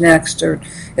 what comes next,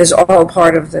 is all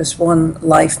part of this one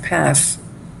life path.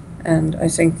 And I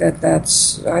think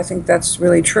that's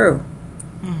really true.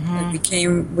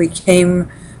 Mm-hmm. We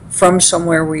came from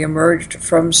somewhere, we emerged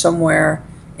from somewhere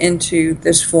into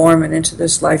this form and into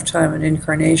this lifetime and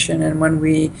incarnation, and when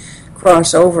we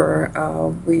cross over,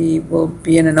 we will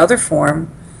be in another form,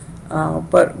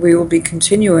 but we will be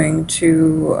continuing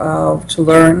to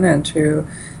learn and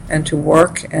to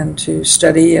work and to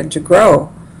study and to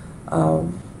grow.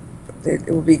 It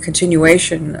will be a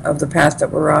continuation of the path that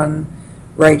we're on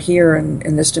right here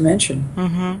in this dimension.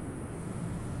 Mm-hmm.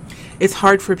 It's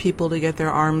hard for people to get their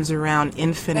arms around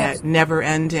infinite,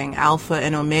 never-ending. Alpha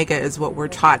and Omega is what we're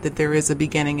taught, that there is a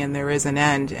beginning and there is an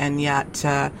end, and yet,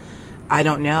 I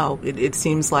don't know. It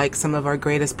seems like some of our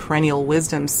greatest perennial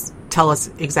wisdoms tell us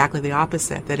exactly the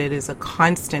opposite, that it is a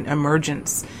constant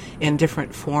emergence in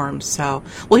different forms. So,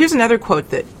 well, here's another quote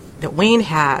that Wayne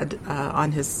had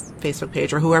on his Facebook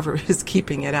page, or whoever is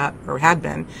keeping it up, or had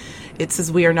been. It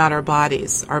says, "We are not our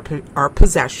bodies, our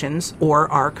possessions, or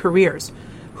our careers.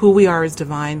 Who we are is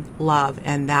divine love,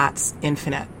 and that's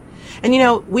infinite." And,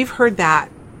 we've heard that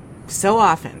so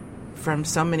often from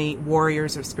so many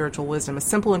warriors of spiritual wisdom, a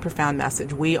simple and profound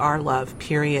message. We are love,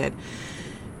 period.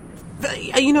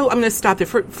 I'm going to stop there.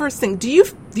 First thing, do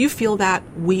you feel that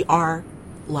we are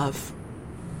love?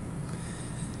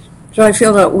 So I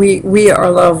feel that we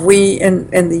are love, we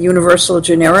in the universal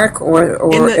generic, or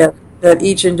that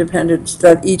each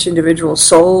individual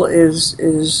soul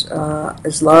is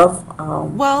love.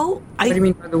 What do you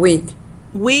mean by the we?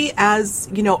 We, as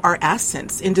our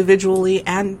essence, individually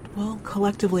and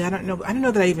collectively. I don't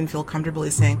know that I even feel comfortably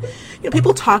saying.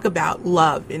 People talk about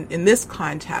love in this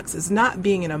context as not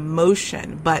being an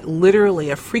emotion, but literally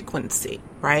a frequency,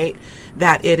 right?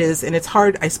 That it is, and it's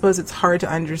hard. I suppose it's hard to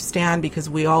understand because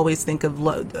we always think of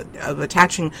love, of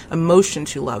attaching emotion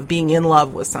to love, being in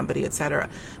love with somebody, etc.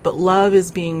 But love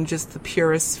is being just the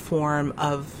purest form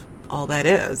of all that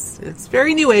is. It's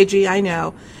very new agey, I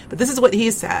know, but this is what he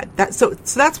said. So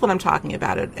that's what I'm talking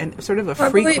about, and sort of a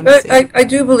frequency. I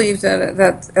do believe that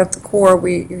at the core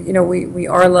we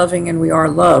are loving and we are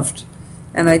loved,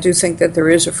 and I do think that there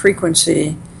is a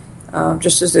frequency,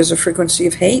 just as there's a frequency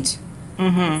of hate.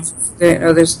 Mm-hmm.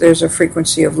 There's a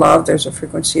frequency of love. There's a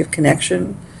frequency of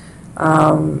connection.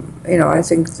 I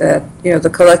think that the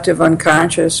collective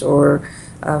unconscious, or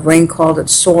Wayne called it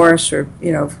source, or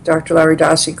Dr. Larry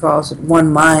Dossey calls it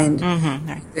one mind. Mm-hmm.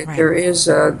 Right. There is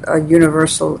a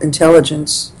universal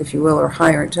intelligence, if you will, or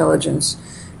higher intelligence,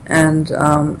 and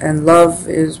love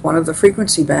is one of the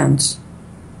frequency bands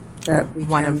that we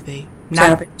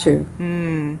tap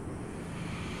into.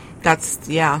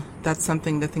 That's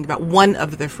something to think about. One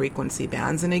of the frequency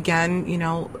bands, and again,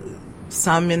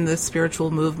 some in the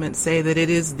spiritual movement say that it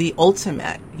is the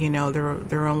ultimate.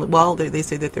 They're only they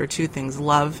say that there are two things: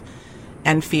 love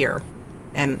and fear,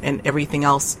 and everything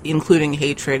else, including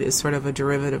hatred, is sort of a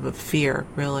derivative of fear,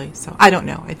 really. So I don't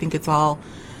know. I think it's all,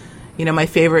 my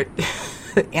favorite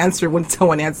answer when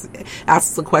someone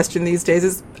asks a question these days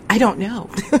is, I don't know.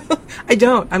 I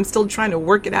don't. I'm still trying to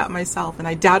work it out myself, and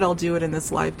I doubt I'll do it in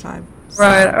this lifetime. So.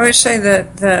 Right. I always say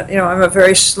that I'm a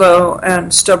very slow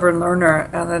and stubborn learner,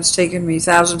 and that's taken me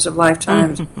thousands of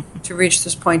lifetimes to reach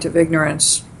this point of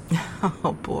ignorance.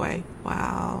 Oh, boy.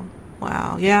 Wow.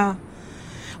 Yeah.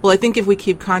 Well, I think if we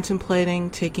keep contemplating,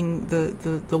 taking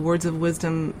the words of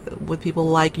wisdom with people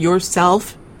like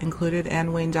yourself included,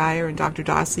 and Wayne Dyer and Dr.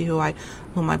 Dossey,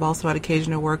 whom I've also had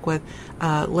occasion to work with,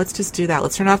 let's just do that.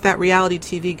 Let's turn off that reality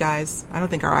TV, guys. I don't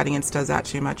think our audience does that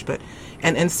too much, but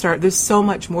and start. There's so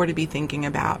much more to be thinking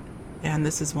about, and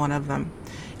this is one of them,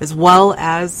 as well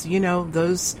as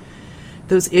those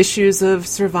issues of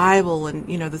survival and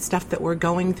the stuff that we're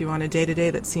going through on a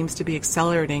day-to-day that seems to be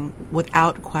accelerating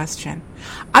without question.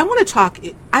 I want to talk.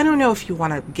 I don't know if you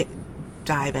want to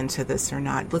dive into this or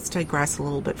not. Let's digress a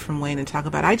little bit from Wayne and talk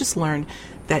about. I just learned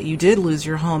that you did lose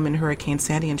your home in Hurricane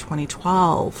Sandy in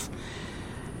 2012.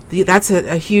 That's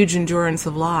a huge endurance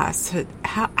of loss.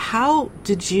 How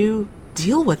did you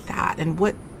deal with that, and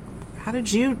how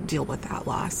did you deal with that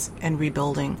loss and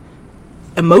rebuilding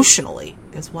emotionally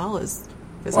as well as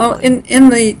physically? Well, in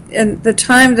the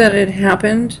time that it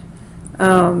happened,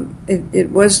 it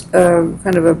was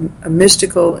kind of a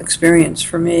mystical experience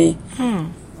for me.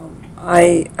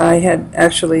 I had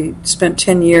actually spent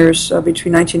 10 years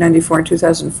between 1994 and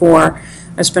 2004.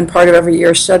 I spent part of every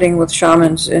year studying with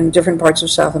shamans in different parts of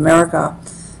South America,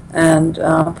 and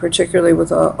particularly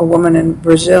with a woman in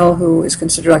Brazil who is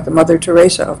considered like the Mother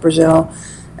Teresa of Brazil.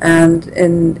 And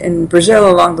in Brazil,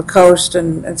 along the coast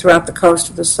and throughout the coast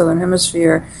of the southern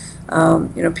hemisphere,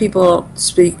 people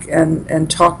speak and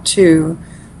talk to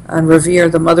and revere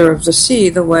the Mother of the Sea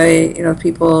the way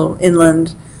people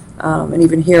inland and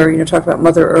even here talk about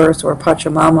Mother Earth or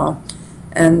Pachamama.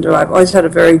 And I've always had a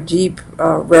very deep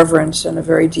reverence and a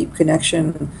very deep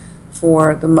connection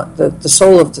for the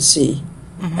soul of the sea.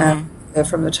 And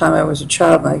from the time I was a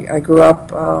child, I grew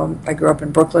up. I grew up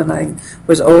in Brooklyn. I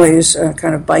was always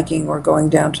kind of biking or going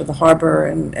down to the harbor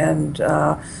and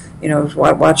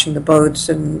watching the boats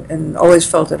and always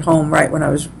felt at home right when I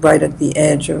was right at the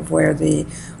edge of where the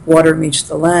water meets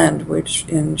the land, which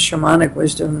in shamanic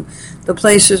wisdom, the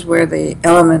places where the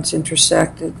elements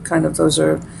intersect,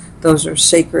 those are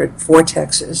sacred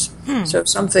vortexes. So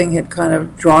something had kind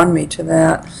of drawn me to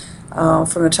that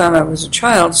from the time I was a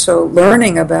child. So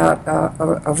learning about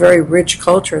a very rich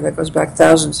culture that goes back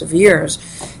thousands of years,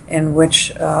 in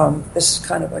which this is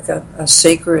kind of like a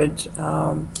sacred,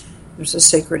 there's a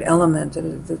sacred element,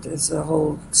 and there's a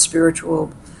whole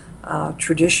spiritual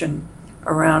tradition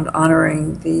around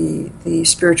honoring the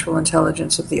spiritual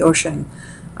intelligence of the ocean,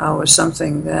 was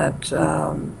something that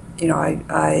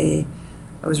I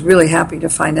was really happy to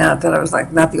find out that I was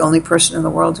not the only person in the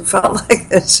world who felt like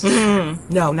this. No,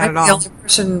 not at all. The only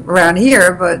person around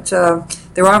here, but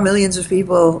there are millions of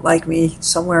people like me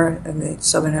somewhere in the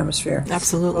southern hemisphere.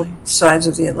 Absolutely. Both sides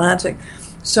of the Atlantic.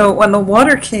 So when the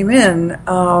water came in,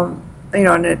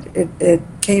 and it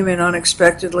came in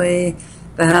unexpectedly.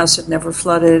 The house had never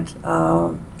flooded.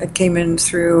 It came in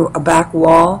through a back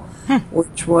wall,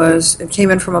 it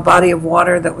came in from a body of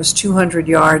water that was 200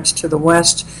 yards to the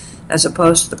west, as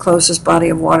opposed to the closest body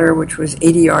of water, which was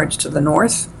 80 yards to the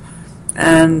north.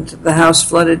 And the house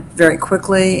flooded very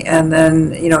quickly, and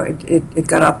then, it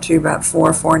got up to about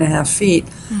 4.5 feet.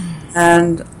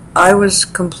 And I was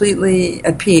completely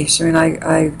at peace. I mean,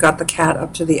 I got the cat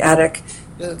up to the attic.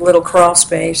 There's a little crawl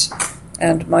space,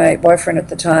 and my boyfriend at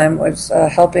the time was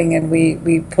helping, and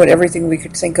we put everything we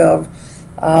could think of,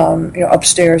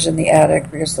 upstairs in the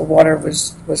attic, because the water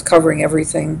was covering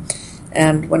everything.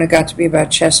 And when it got to be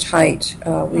about chest height,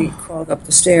 we crawled up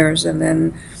the stairs and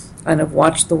then kind of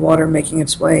watched the water making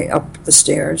its way up the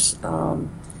stairs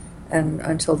and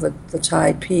until the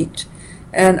tide peaked.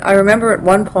 And I remember at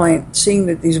one point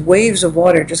seeing these waves of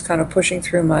water just kind of pushing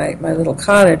through my little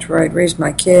cottage where I'd raised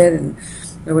my kid, and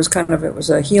it was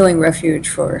a healing refuge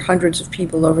for hundreds of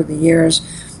people over the years,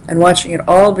 and watching it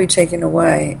all be taken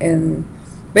away. And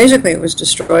basically it was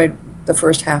destroyed the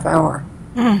first half hour.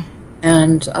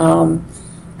 And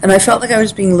I felt like I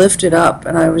was being lifted up,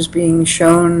 and I was being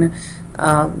shown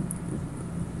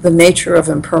the nature of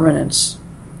impermanence.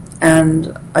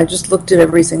 And I just looked at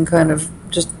everything kind of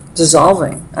just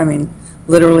dissolving. I mean,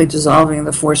 literally dissolving,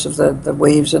 the force of the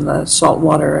waves and the salt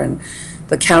water. And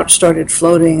the couch started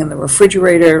floating, and the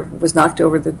refrigerator was knocked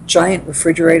over. The giant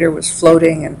refrigerator was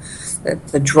floating, and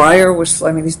the dryer was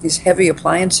floating. These heavy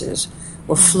appliances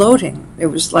were floating. It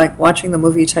was like watching the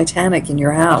movie Titanic in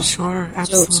your house. Sure,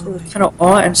 absolutely. So it's kind of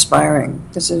awe-inspiring,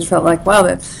 because it felt like, wow,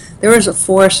 that there is a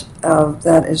force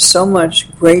that is so much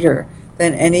greater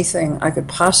than anything I could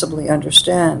possibly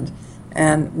understand.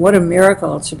 And what a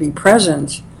miracle to be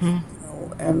present,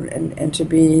 and to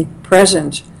be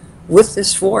present with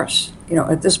this force,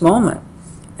 at this moment,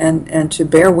 and to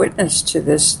bear witness to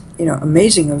this,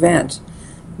 amazing event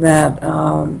that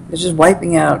is just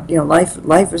wiping out,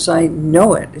 life as I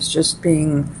know it is just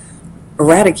being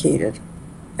eradicated,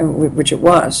 which it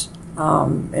was,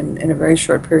 in a very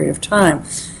short period of time.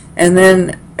 And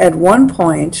then at one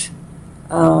point,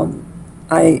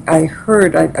 I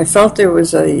felt there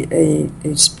was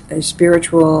a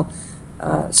spiritual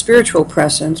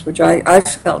presence, which I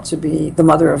felt to be the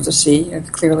Mother of the Sea,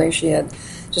 and clearly she had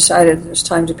decided it was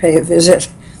time to pay a visit,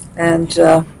 and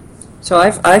so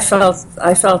I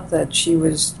felt that she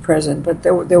was present, but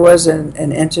there was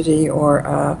an entity or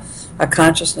a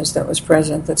consciousness that was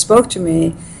present that spoke to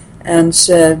me and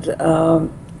said,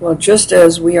 well, just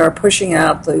as we are pushing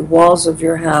out the walls of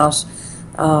your house,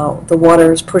 the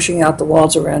water is pushing out the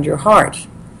walls around your heart,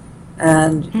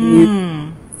 and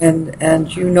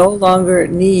you no longer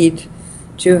need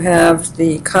to have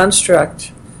the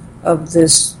construct of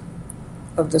this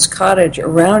cottage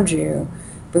around you,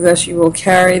 because you will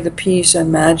carry the peace and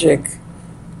magic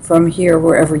from here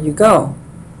wherever you go.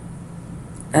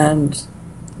 And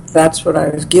that's what I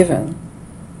was given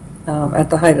at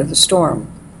the height of the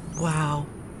storm. Wow.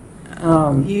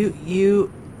 You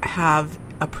have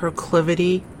a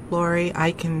proclivity, Lori,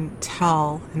 I can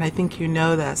tell, and I think you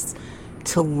know this,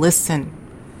 to listen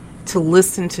to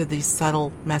listen to these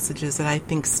subtle messages that I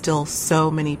think still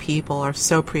so many people are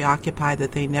so preoccupied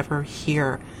that they never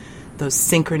hear, those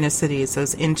synchronicities,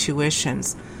 those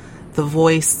intuitions, the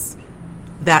voice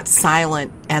that's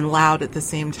silent and loud at the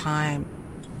same time.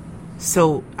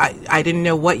 So I didn't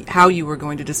know how you were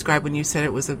going to describe when you said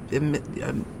it was a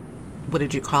what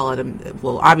did you call it?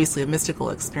 Well, obviously a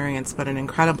mystical experience, but an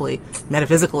incredibly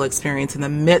metaphysical experience in the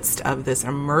midst of this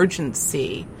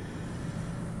emergency.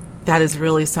 That is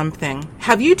really something.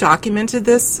 Have you documented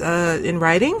this in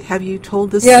writing? Have you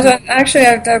told this? Yeah, actually,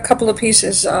 I've got a couple of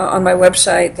pieces on my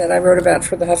website that I wrote about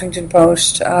for the Huffington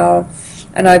Post,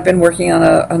 and I've been working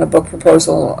on a book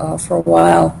proposal for a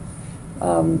while.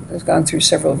 It's gone through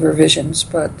several revisions,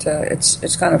 but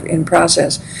it's kind of in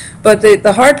process. But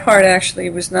the hard part actually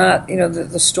was not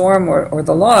the storm or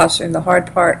the loss, and the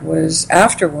hard part was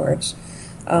afterwards.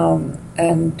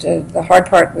 And the hard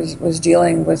part was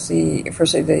dealing with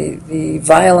the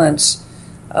violence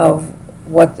of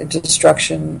what the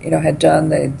destruction had done.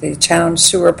 The town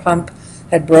sewer pump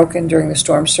had broken during the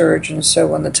storm surge, and so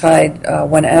when the tide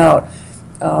went out,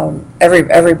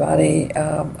 everybody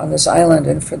on this island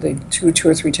and for the two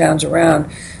or three towns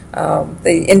around,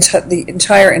 the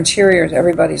entire interior of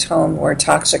everybody's home were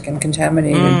toxic and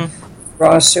contaminated,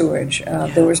 raw sewage.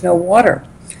 There was no water.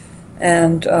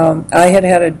 And I had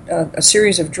a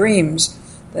series of dreams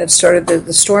that started.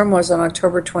 The storm was on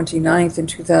October 29th in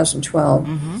 2012.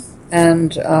 Mm-hmm.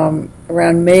 And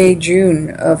around May,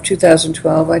 June of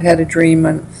 2012, I'd had a dream,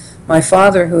 and my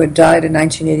father, who had died in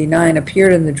 1989,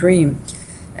 appeared in the dream.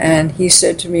 And he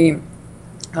said to me,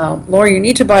 Lori, you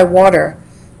need to buy water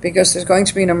because there's going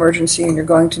to be an emergency and you're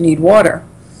going to need water.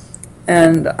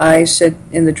 And I said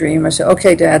in the dream, I said,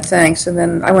 okay, Dad, thanks. And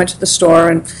then I went to the store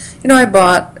and, I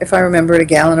bought, if I remember it, a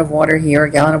gallon of water here,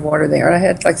 a gallon of water there. And I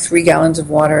had like 3 gallons of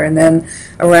water. And then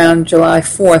around July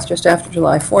 4th, just after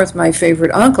July 4th, my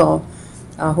favorite uncle,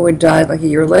 who had died like a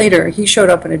year later, he showed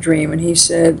up in a dream and he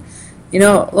said,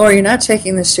 Lori, you're not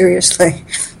taking this seriously.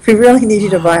 We really need you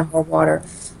to buy more water.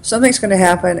 Something's going to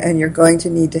happen and you're going to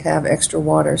need to have extra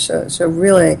water. So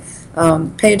really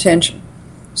pay attention.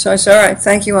 So I said, all right,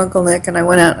 thank you, Uncle Nick. And I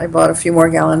went out and I bought a few more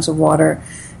gallons of water.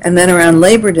 And then around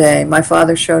Labor Day, my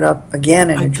father showed up again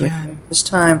in a dream. This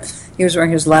time, he was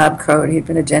wearing his lab coat. He'd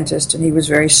been a dentist, and he was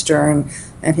very stern.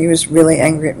 And he was really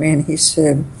angry at me. And he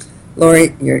said,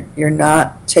 Lori, you're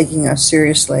not taking us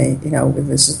seriously.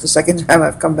 This is the second time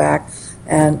I've come back.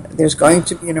 And there's going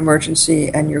to be an emergency,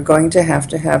 and you're going to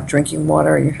have drinking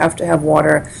water. You have to have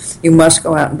water. You must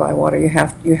go out and buy water. You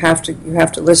have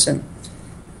to listen.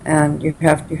 And you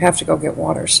have to go get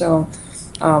water. So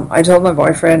I told my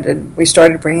boyfriend, and we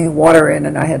started bringing water in,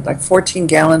 and I had like 14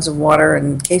 gallons of water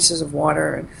and cases of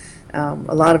water, and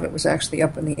a lot of it was actually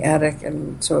up in the attic,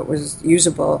 and so it was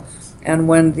usable. And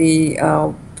when the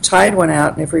tide went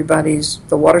out and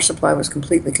the water supply was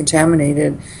completely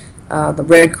contaminated, the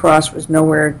Red Cross was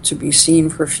nowhere to be seen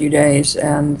for a few days,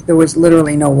 and there was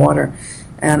literally no water.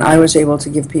 And I was able to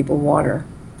give people water,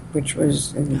 which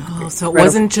was incredible. So it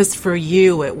wasn't just for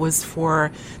you, it was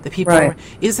for the people. Right.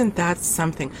 Isn't that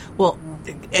something? Well,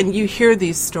 and you hear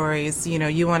these stories,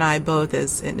 you and I both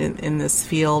as in this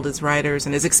field as writers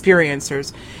and as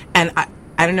experiencers, and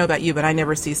I don't know about you, but I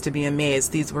never cease to be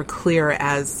amazed. These were clear,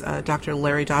 as Dr.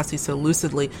 Larry Dossey so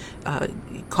lucidly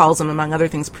calls them, among other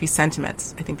things,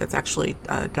 presentiments. I think that's actually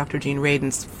Dr. Gene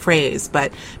Radin's phrase,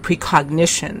 but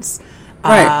precognitions.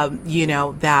 Right.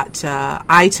 That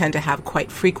I tend to have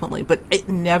quite frequently, but it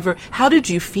never. How did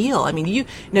you feel? I mean, you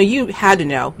had to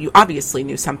know. You obviously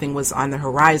knew something was on the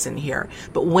horizon here.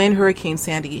 But when Hurricane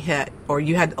Sandy hit, or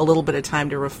you had a little bit of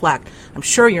time to reflect, I'm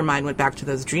sure your mind went back to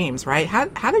those dreams, right?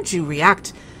 How did you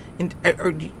react? Did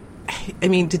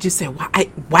you say,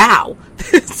 "Wow,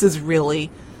 this is really"?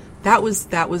 That was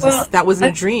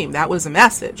a dream. That was a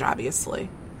message, obviously.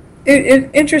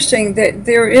 Interesting that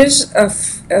there is a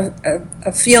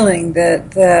feeling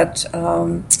that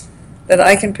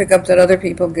I can pick up, that other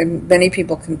people can, many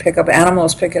people can pick up,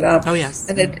 animals pick it up. Oh yes,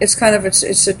 and it's kind of it's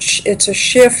a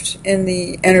shift in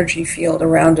the energy field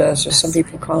around us, or some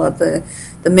people call it the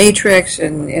matrix,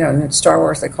 and in Star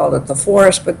Wars they call it the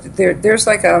Force. But there's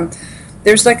like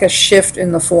a shift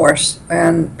in the Force,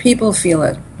 and people feel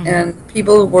it, and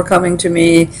people were coming to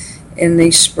me in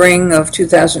the spring of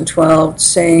 2012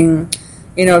 saying,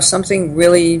 something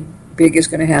really big is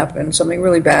going to happen, something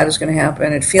really bad is going to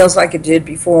happen. It feels like it did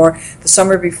before, the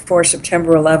summer before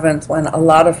September 11th, when a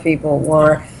lot of people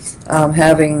were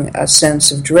having a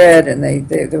sense of dread, and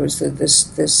there was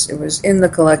it was in the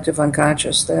collective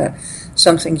unconscious that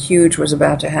something huge was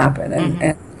about to happen.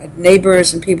 And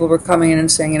neighbors and people were coming in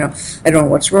and saying, I don't know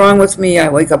what's wrong with me. I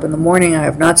wake up in the morning, I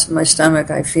have knots in my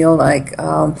stomach. I feel like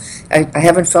I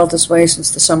haven't felt this way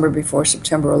since the summer before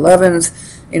September 11th.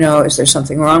 Is there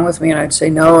something wrong with me? And I'd say,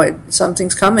 no,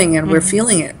 something's coming, and we're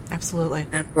feeling it. Absolutely.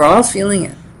 And we're all feeling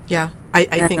it. Yeah, I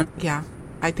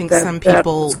think some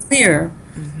people... It's clear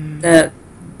that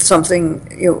something,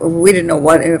 we didn't know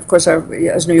what, and of course,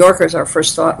 as New Yorkers, our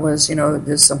first thought was,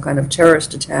 there's some kind of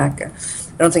terrorist attack. I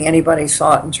don't think anybody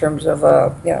thought in terms of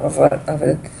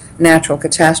a natural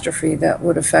catastrophe that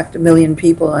would affect 1 million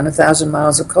people on 1,000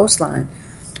 miles of coastline.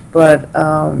 But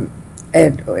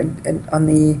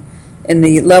in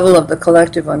the level of the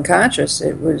collective unconscious,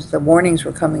 the warnings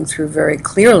were coming through very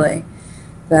clearly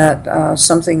that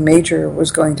something major was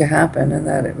going to happen, and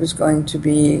that it was going to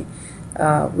be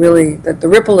really, that the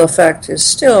ripple effect is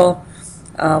still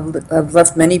have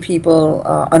left many people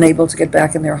unable to get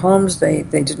back in their homes. They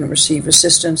didn't receive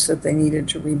assistance that they needed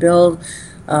to rebuild.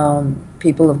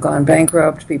 People have gone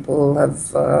bankrupt. People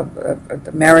have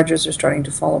the marriages are starting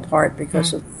to fall apart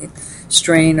because of the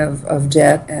strain of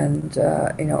debt and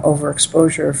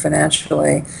overexposure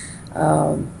financially.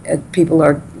 I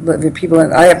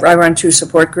run 2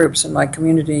 support groups in my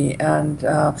community, and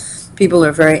people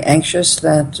are very anxious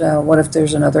that what if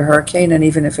there's another hurricane, and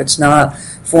even if it's not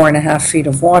 4.5 feet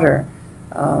of water,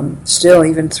 still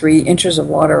even 3 inches of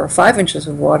water or 5 inches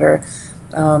of water,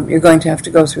 you're going to have to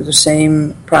go through the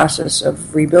same process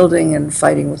of rebuilding and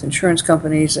fighting with insurance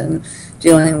companies and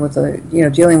dealing with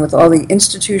all the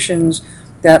institutions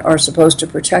that are supposed to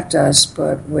protect us,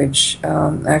 but which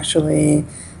actually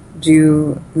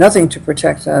do nothing to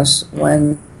protect us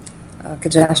when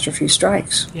catastrophe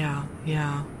strikes.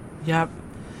 Yep.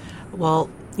 Well,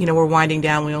 we're winding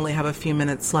down. We only have a few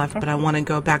minutes left, but I want to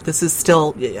go back. This is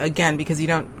still, again, because you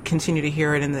don't continue to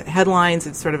hear it in the headlines,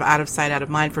 it's sort of out of sight, out of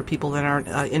mind for people that aren't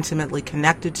intimately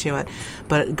connected to it.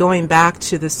 But going back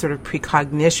to this sort of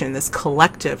precognition, this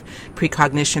collective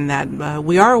precognition that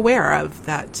we are aware of,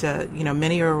 that,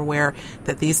 many are aware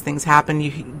that these things happen.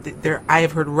 I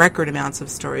have heard record amounts of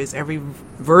stories, every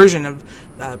version of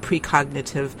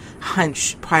precognitive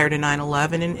hunch prior to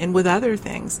 9/11 and with other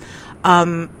things.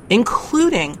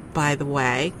 Including, by the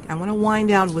way, I want to wind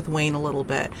down with Wayne a little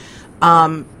bit.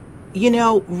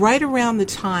 Right around the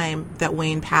time that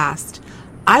Wayne passed,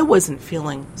 I wasn't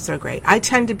feeling so great. I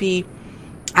tend to be,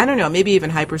 I don't know, maybe even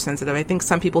hypersensitive. I think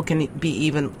some people can be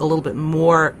even a little bit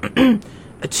more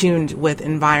attuned with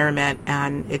environment,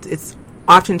 and it's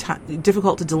oftentimes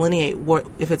difficult to delineate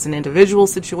if it's an individual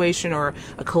situation or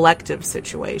a collective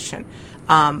situation.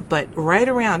 But right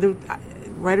around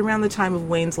the time of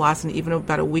Wayne's loss, and even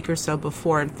about a week or so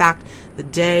before, in fact, the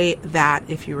day that,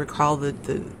 if you recall,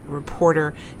 the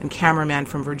reporter and cameraman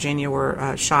from Virginia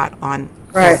were shot on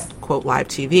quote live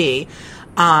TV,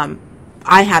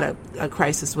 I had a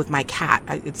crisis with my cat.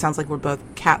 It sounds like we're both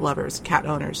cat lovers, cat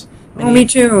owners. Me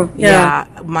too. Yeah.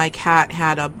 My cat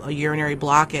had a urinary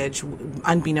blockage,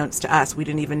 unbeknownst to us. We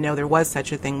didn't even know there was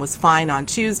such a thing. Was fine on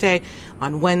Tuesday.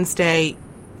 On Wednesday,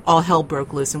 all hell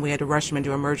broke loose, and we had to rush him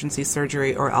into emergency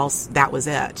surgery, or else that was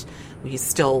it. He's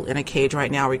still in a cage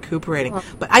right now recuperating.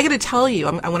 But I got to tell you,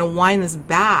 I want to wind this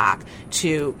back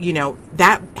to,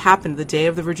 that happened the day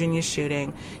of the Virginia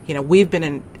shooting. We've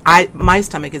been my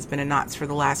stomach has been in knots for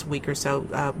the last week or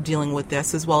so dealing with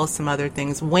this, as well as some other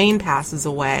things. Wayne passes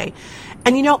away.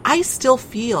 And, I still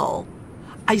feel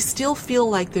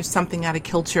like there's something out of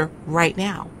kilter right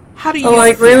now. How do you feel? I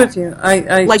agree with you.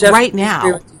 I like right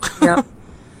now. Yeah.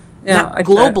 Yeah,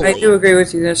 globally. I do agree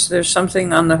with you. There's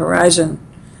something on the horizon,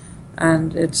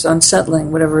 and it's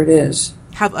unsettling, whatever it is.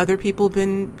 Have other people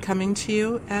been coming to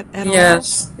you at all?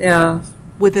 Yes, yeah.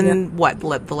 Within,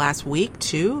 the last week,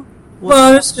 too?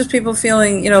 Well, it's just people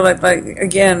feeling, like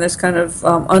again, this kind of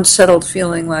unsettled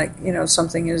feeling like,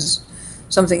 something is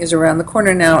around the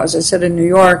corner now. As I said, in New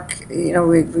York, we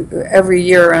every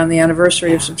year around the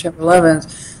anniversary of September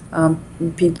 11th,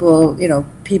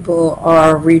 people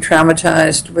are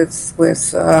re-traumatized with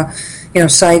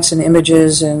sights and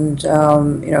images, and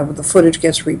the footage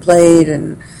gets replayed,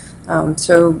 and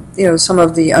so some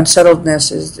of the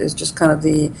unsettledness is just kind of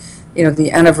the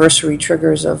anniversary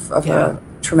triggers of a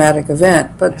traumatic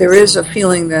event. But there is a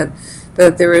feeling that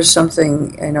there is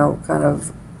something kind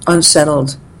of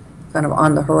unsettled, kind of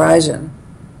on the horizon.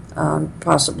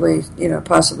 Possibly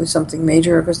something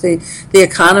major, because the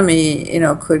economy,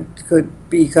 could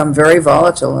become very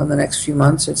volatile in the next few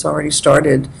months. It's already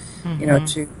started,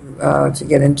 to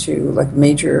get into like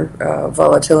major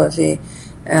volatility,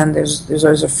 and there's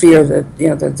always a fear that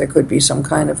that there could be some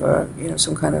kind of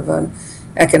an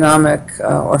economic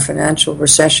or financial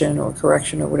recession or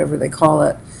correction or whatever they call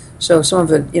it. So some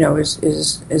of it,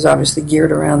 is obviously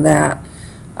geared around that.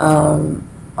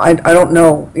 I don't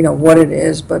know, what it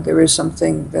is, but there is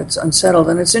something that's unsettled.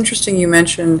 And it's interesting you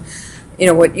mentioned,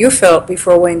 what you felt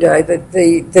before Wayne died. That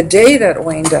the day that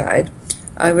Wayne died,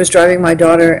 I was driving my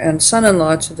daughter and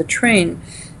son-in-law to the train,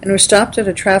 and we stopped at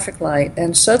a traffic light,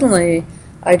 and suddenly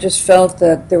I just felt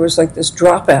that there was like this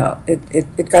dropout.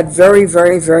 It got very,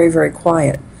 very, very, very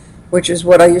quiet, which is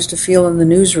what I used to feel in the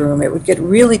newsroom. It would get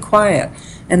really quiet,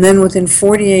 and then within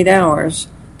 48 hours,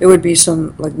 there would be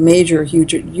some like major,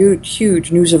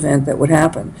 huge news event that would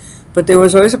happen. But there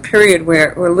was always a period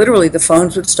where literally the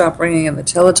phones would stop ringing and the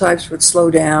teletypes would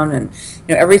slow down, and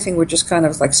everything would just kind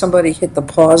of like somebody hit the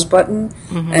pause button,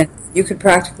 and you could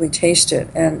practically taste it.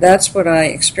 And that's what I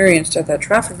experienced at that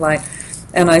traffic light.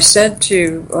 And I said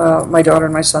to my daughter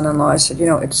and my son-in-law, I said,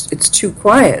 it's too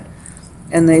quiet.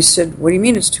 And they said, what do you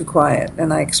mean it's too quiet?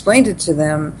 And I explained it to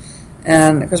them,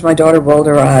 and because my daughter rolled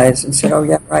her eyes and said, oh,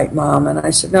 yeah, right, Mom. And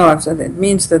I said, no, it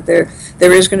means that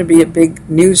there is going to be a big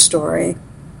news story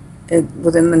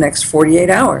within the next 48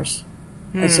 hours.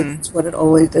 I said, that's what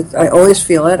I always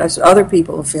feel it. I said, other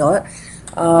people feel it.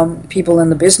 People in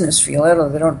the business feel it, or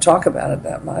they don't talk about it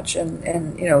that much. And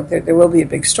there will be a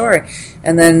big story.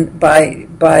 And then by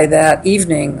that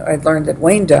evening, I learned that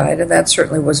Wayne died, and that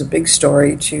certainly was a big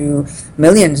story to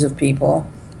millions of people,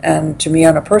 and to me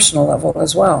on a personal level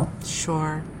as well.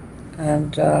 Sure.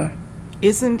 And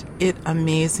isn't it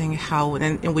amazing how,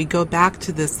 and we go back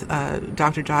to this,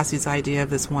 Dr. Jossie's idea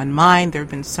of this one mind. There have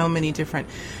been so many different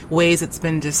ways it's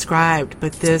been described,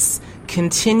 but this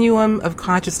continuum of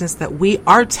consciousness that we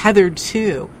are tethered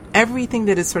to, everything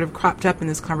that has sort of cropped up in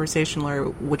this conversation, Laurie,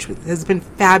 which has been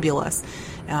fabulous,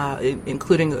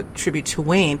 including a tribute to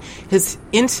Wayne, has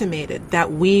intimated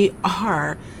that we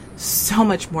are so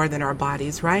much more than our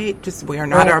bodies, right? Just we are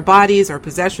not our bodies, our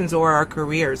possessions, or our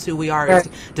careers. Who we are is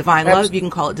divine love. You can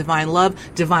call it divine love,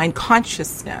 divine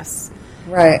consciousness.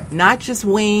 Right. Not just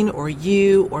Wayne or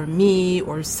you or me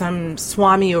or some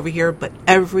Swami over here, but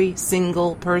every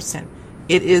single person.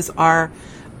 It is our,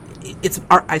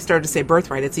 I started to say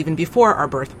birthright. It's even before our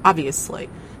birth, obviously.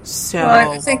 So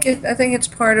I think it's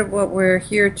part of what we're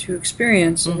here to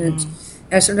experience, and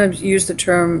I sometimes use the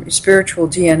term spiritual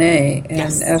DNA,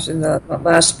 and as in the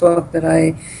last book that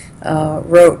I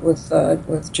wrote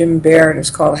with Jim Baird, it's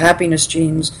called Happiness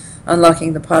Genes: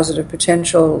 Unlocking the Positive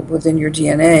Potential Within Your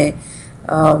DNA.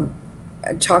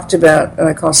 I talked about what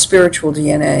I call spiritual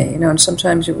DNA, and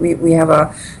sometimes we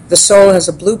have the soul has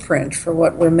a blueprint for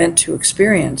what we're meant to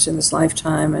experience in this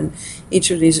lifetime, and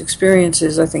each of these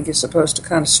experiences, I think, is supposed to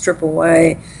kind of strip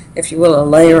away, if you will, a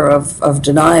layer of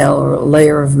denial or a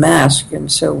layer of mask,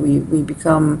 and so we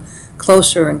become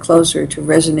closer and closer to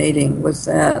resonating with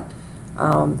that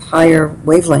higher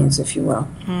wavelengths, if you will.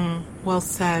 Well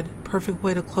said. Perfect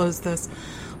way to close this.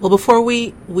 Well, before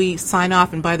we sign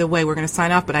off, and by the way, we're going to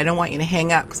sign off, but I don't want you to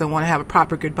hang up because I want to have a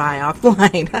proper goodbye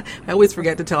offline. I always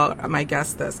forget to tell my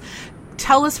guests this.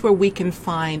 Tell us where we can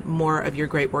find more of your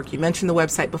great work. You mentioned the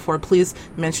website before. Please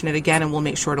mention it again, and we'll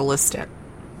make sure to list it.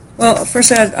 Well,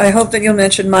 first, I hope that you'll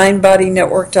mention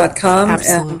mindbodynetwork.com,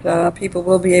 and people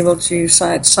will be able to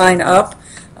sign up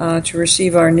to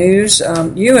receive our news.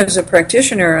 You, as a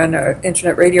practitioner and an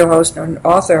internet radio host and an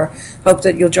author, hope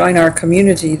that you'll join our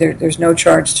community. There's no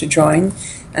charge to join,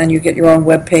 and you get your own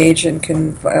webpage and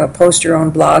can post your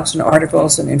own blogs and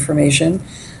articles and information.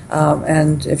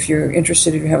 And if you're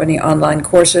interested, if you have any online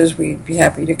courses, we'd be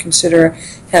happy to consider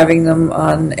having them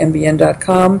on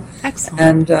mbn.com. Excellent.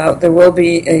 And there will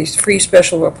be a free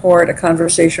special report, a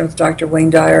conversation with Dr. Wayne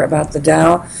Dyer about the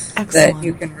Tao. Excellent. That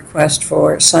you can request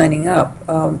for signing up.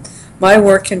 My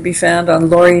work can be found on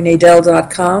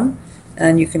laurienadel.com,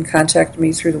 and you can contact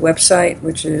me through the website,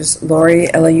 which is Laurie,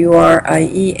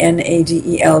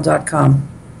 LaurienAdel.com.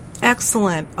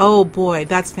 Excellent. Oh, boy,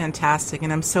 that's fantastic.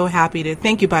 And I'm so happy to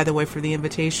thank you, by the way, for the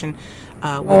invitation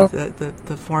with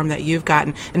the form that you've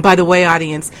gotten. And by the way,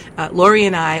 audience, Laurie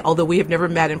and I, although we have never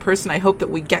met in person, I hope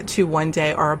that we get to one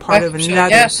day, are a part of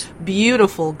another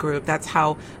beautiful group. That's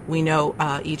how we know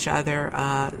each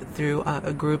other, through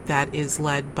a group that is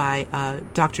led by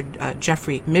Dr.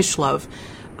 Jeffrey Mishlove.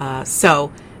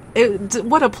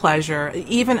 What a pleasure,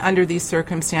 even under these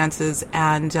circumstances.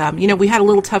 And, we had a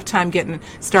little tough time getting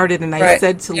started, and I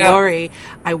said to Laurie,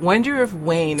 I wonder if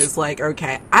Wayne is like,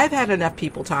 okay, I've had enough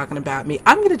people talking about me.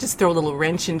 I'm going to just throw a little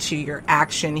wrench into your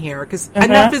action here, because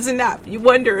enough is enough. You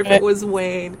wonder if it was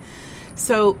Wayne.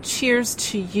 So cheers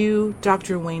to you,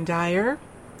 Dr. Wayne Dyer.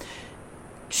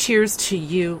 Cheers to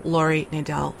you, Laurie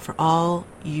Nadel, for all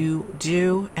you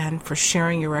do and for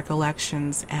sharing your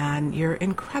recollections and your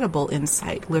incredible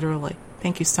insight, literally.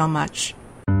 Thank you so much.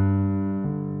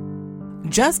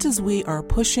 Just as we are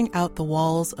pushing out the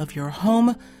walls of your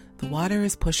home, the water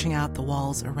is pushing out the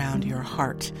walls around your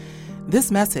heart.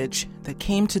 This message that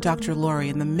came to Dr. Lori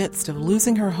in the midst of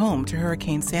losing her home to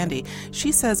Hurricane Sandy,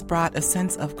 she says brought a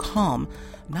sense of calm,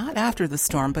 not after the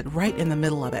storm, but right in the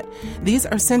middle of it. These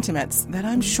are sentiments that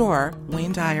I'm sure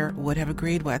Wayne Dyer would have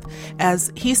agreed with.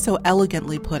 As he so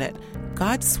elegantly put it,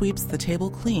 God sweeps the table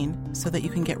clean so that you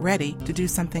can get ready to do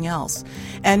something else.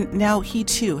 And now he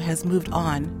too has moved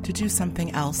on to do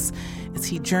something else as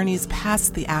he journeys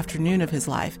past the afternoon of his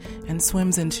life and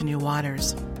swims into new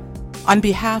waters. On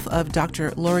behalf of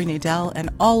Dr. Lori Nadel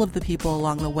and all of the people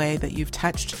along the way that you've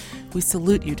touched, we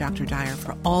salute you, Dr. Dyer,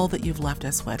 for all that you've left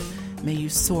us with. May you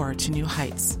soar to new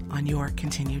heights on your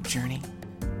continued journey.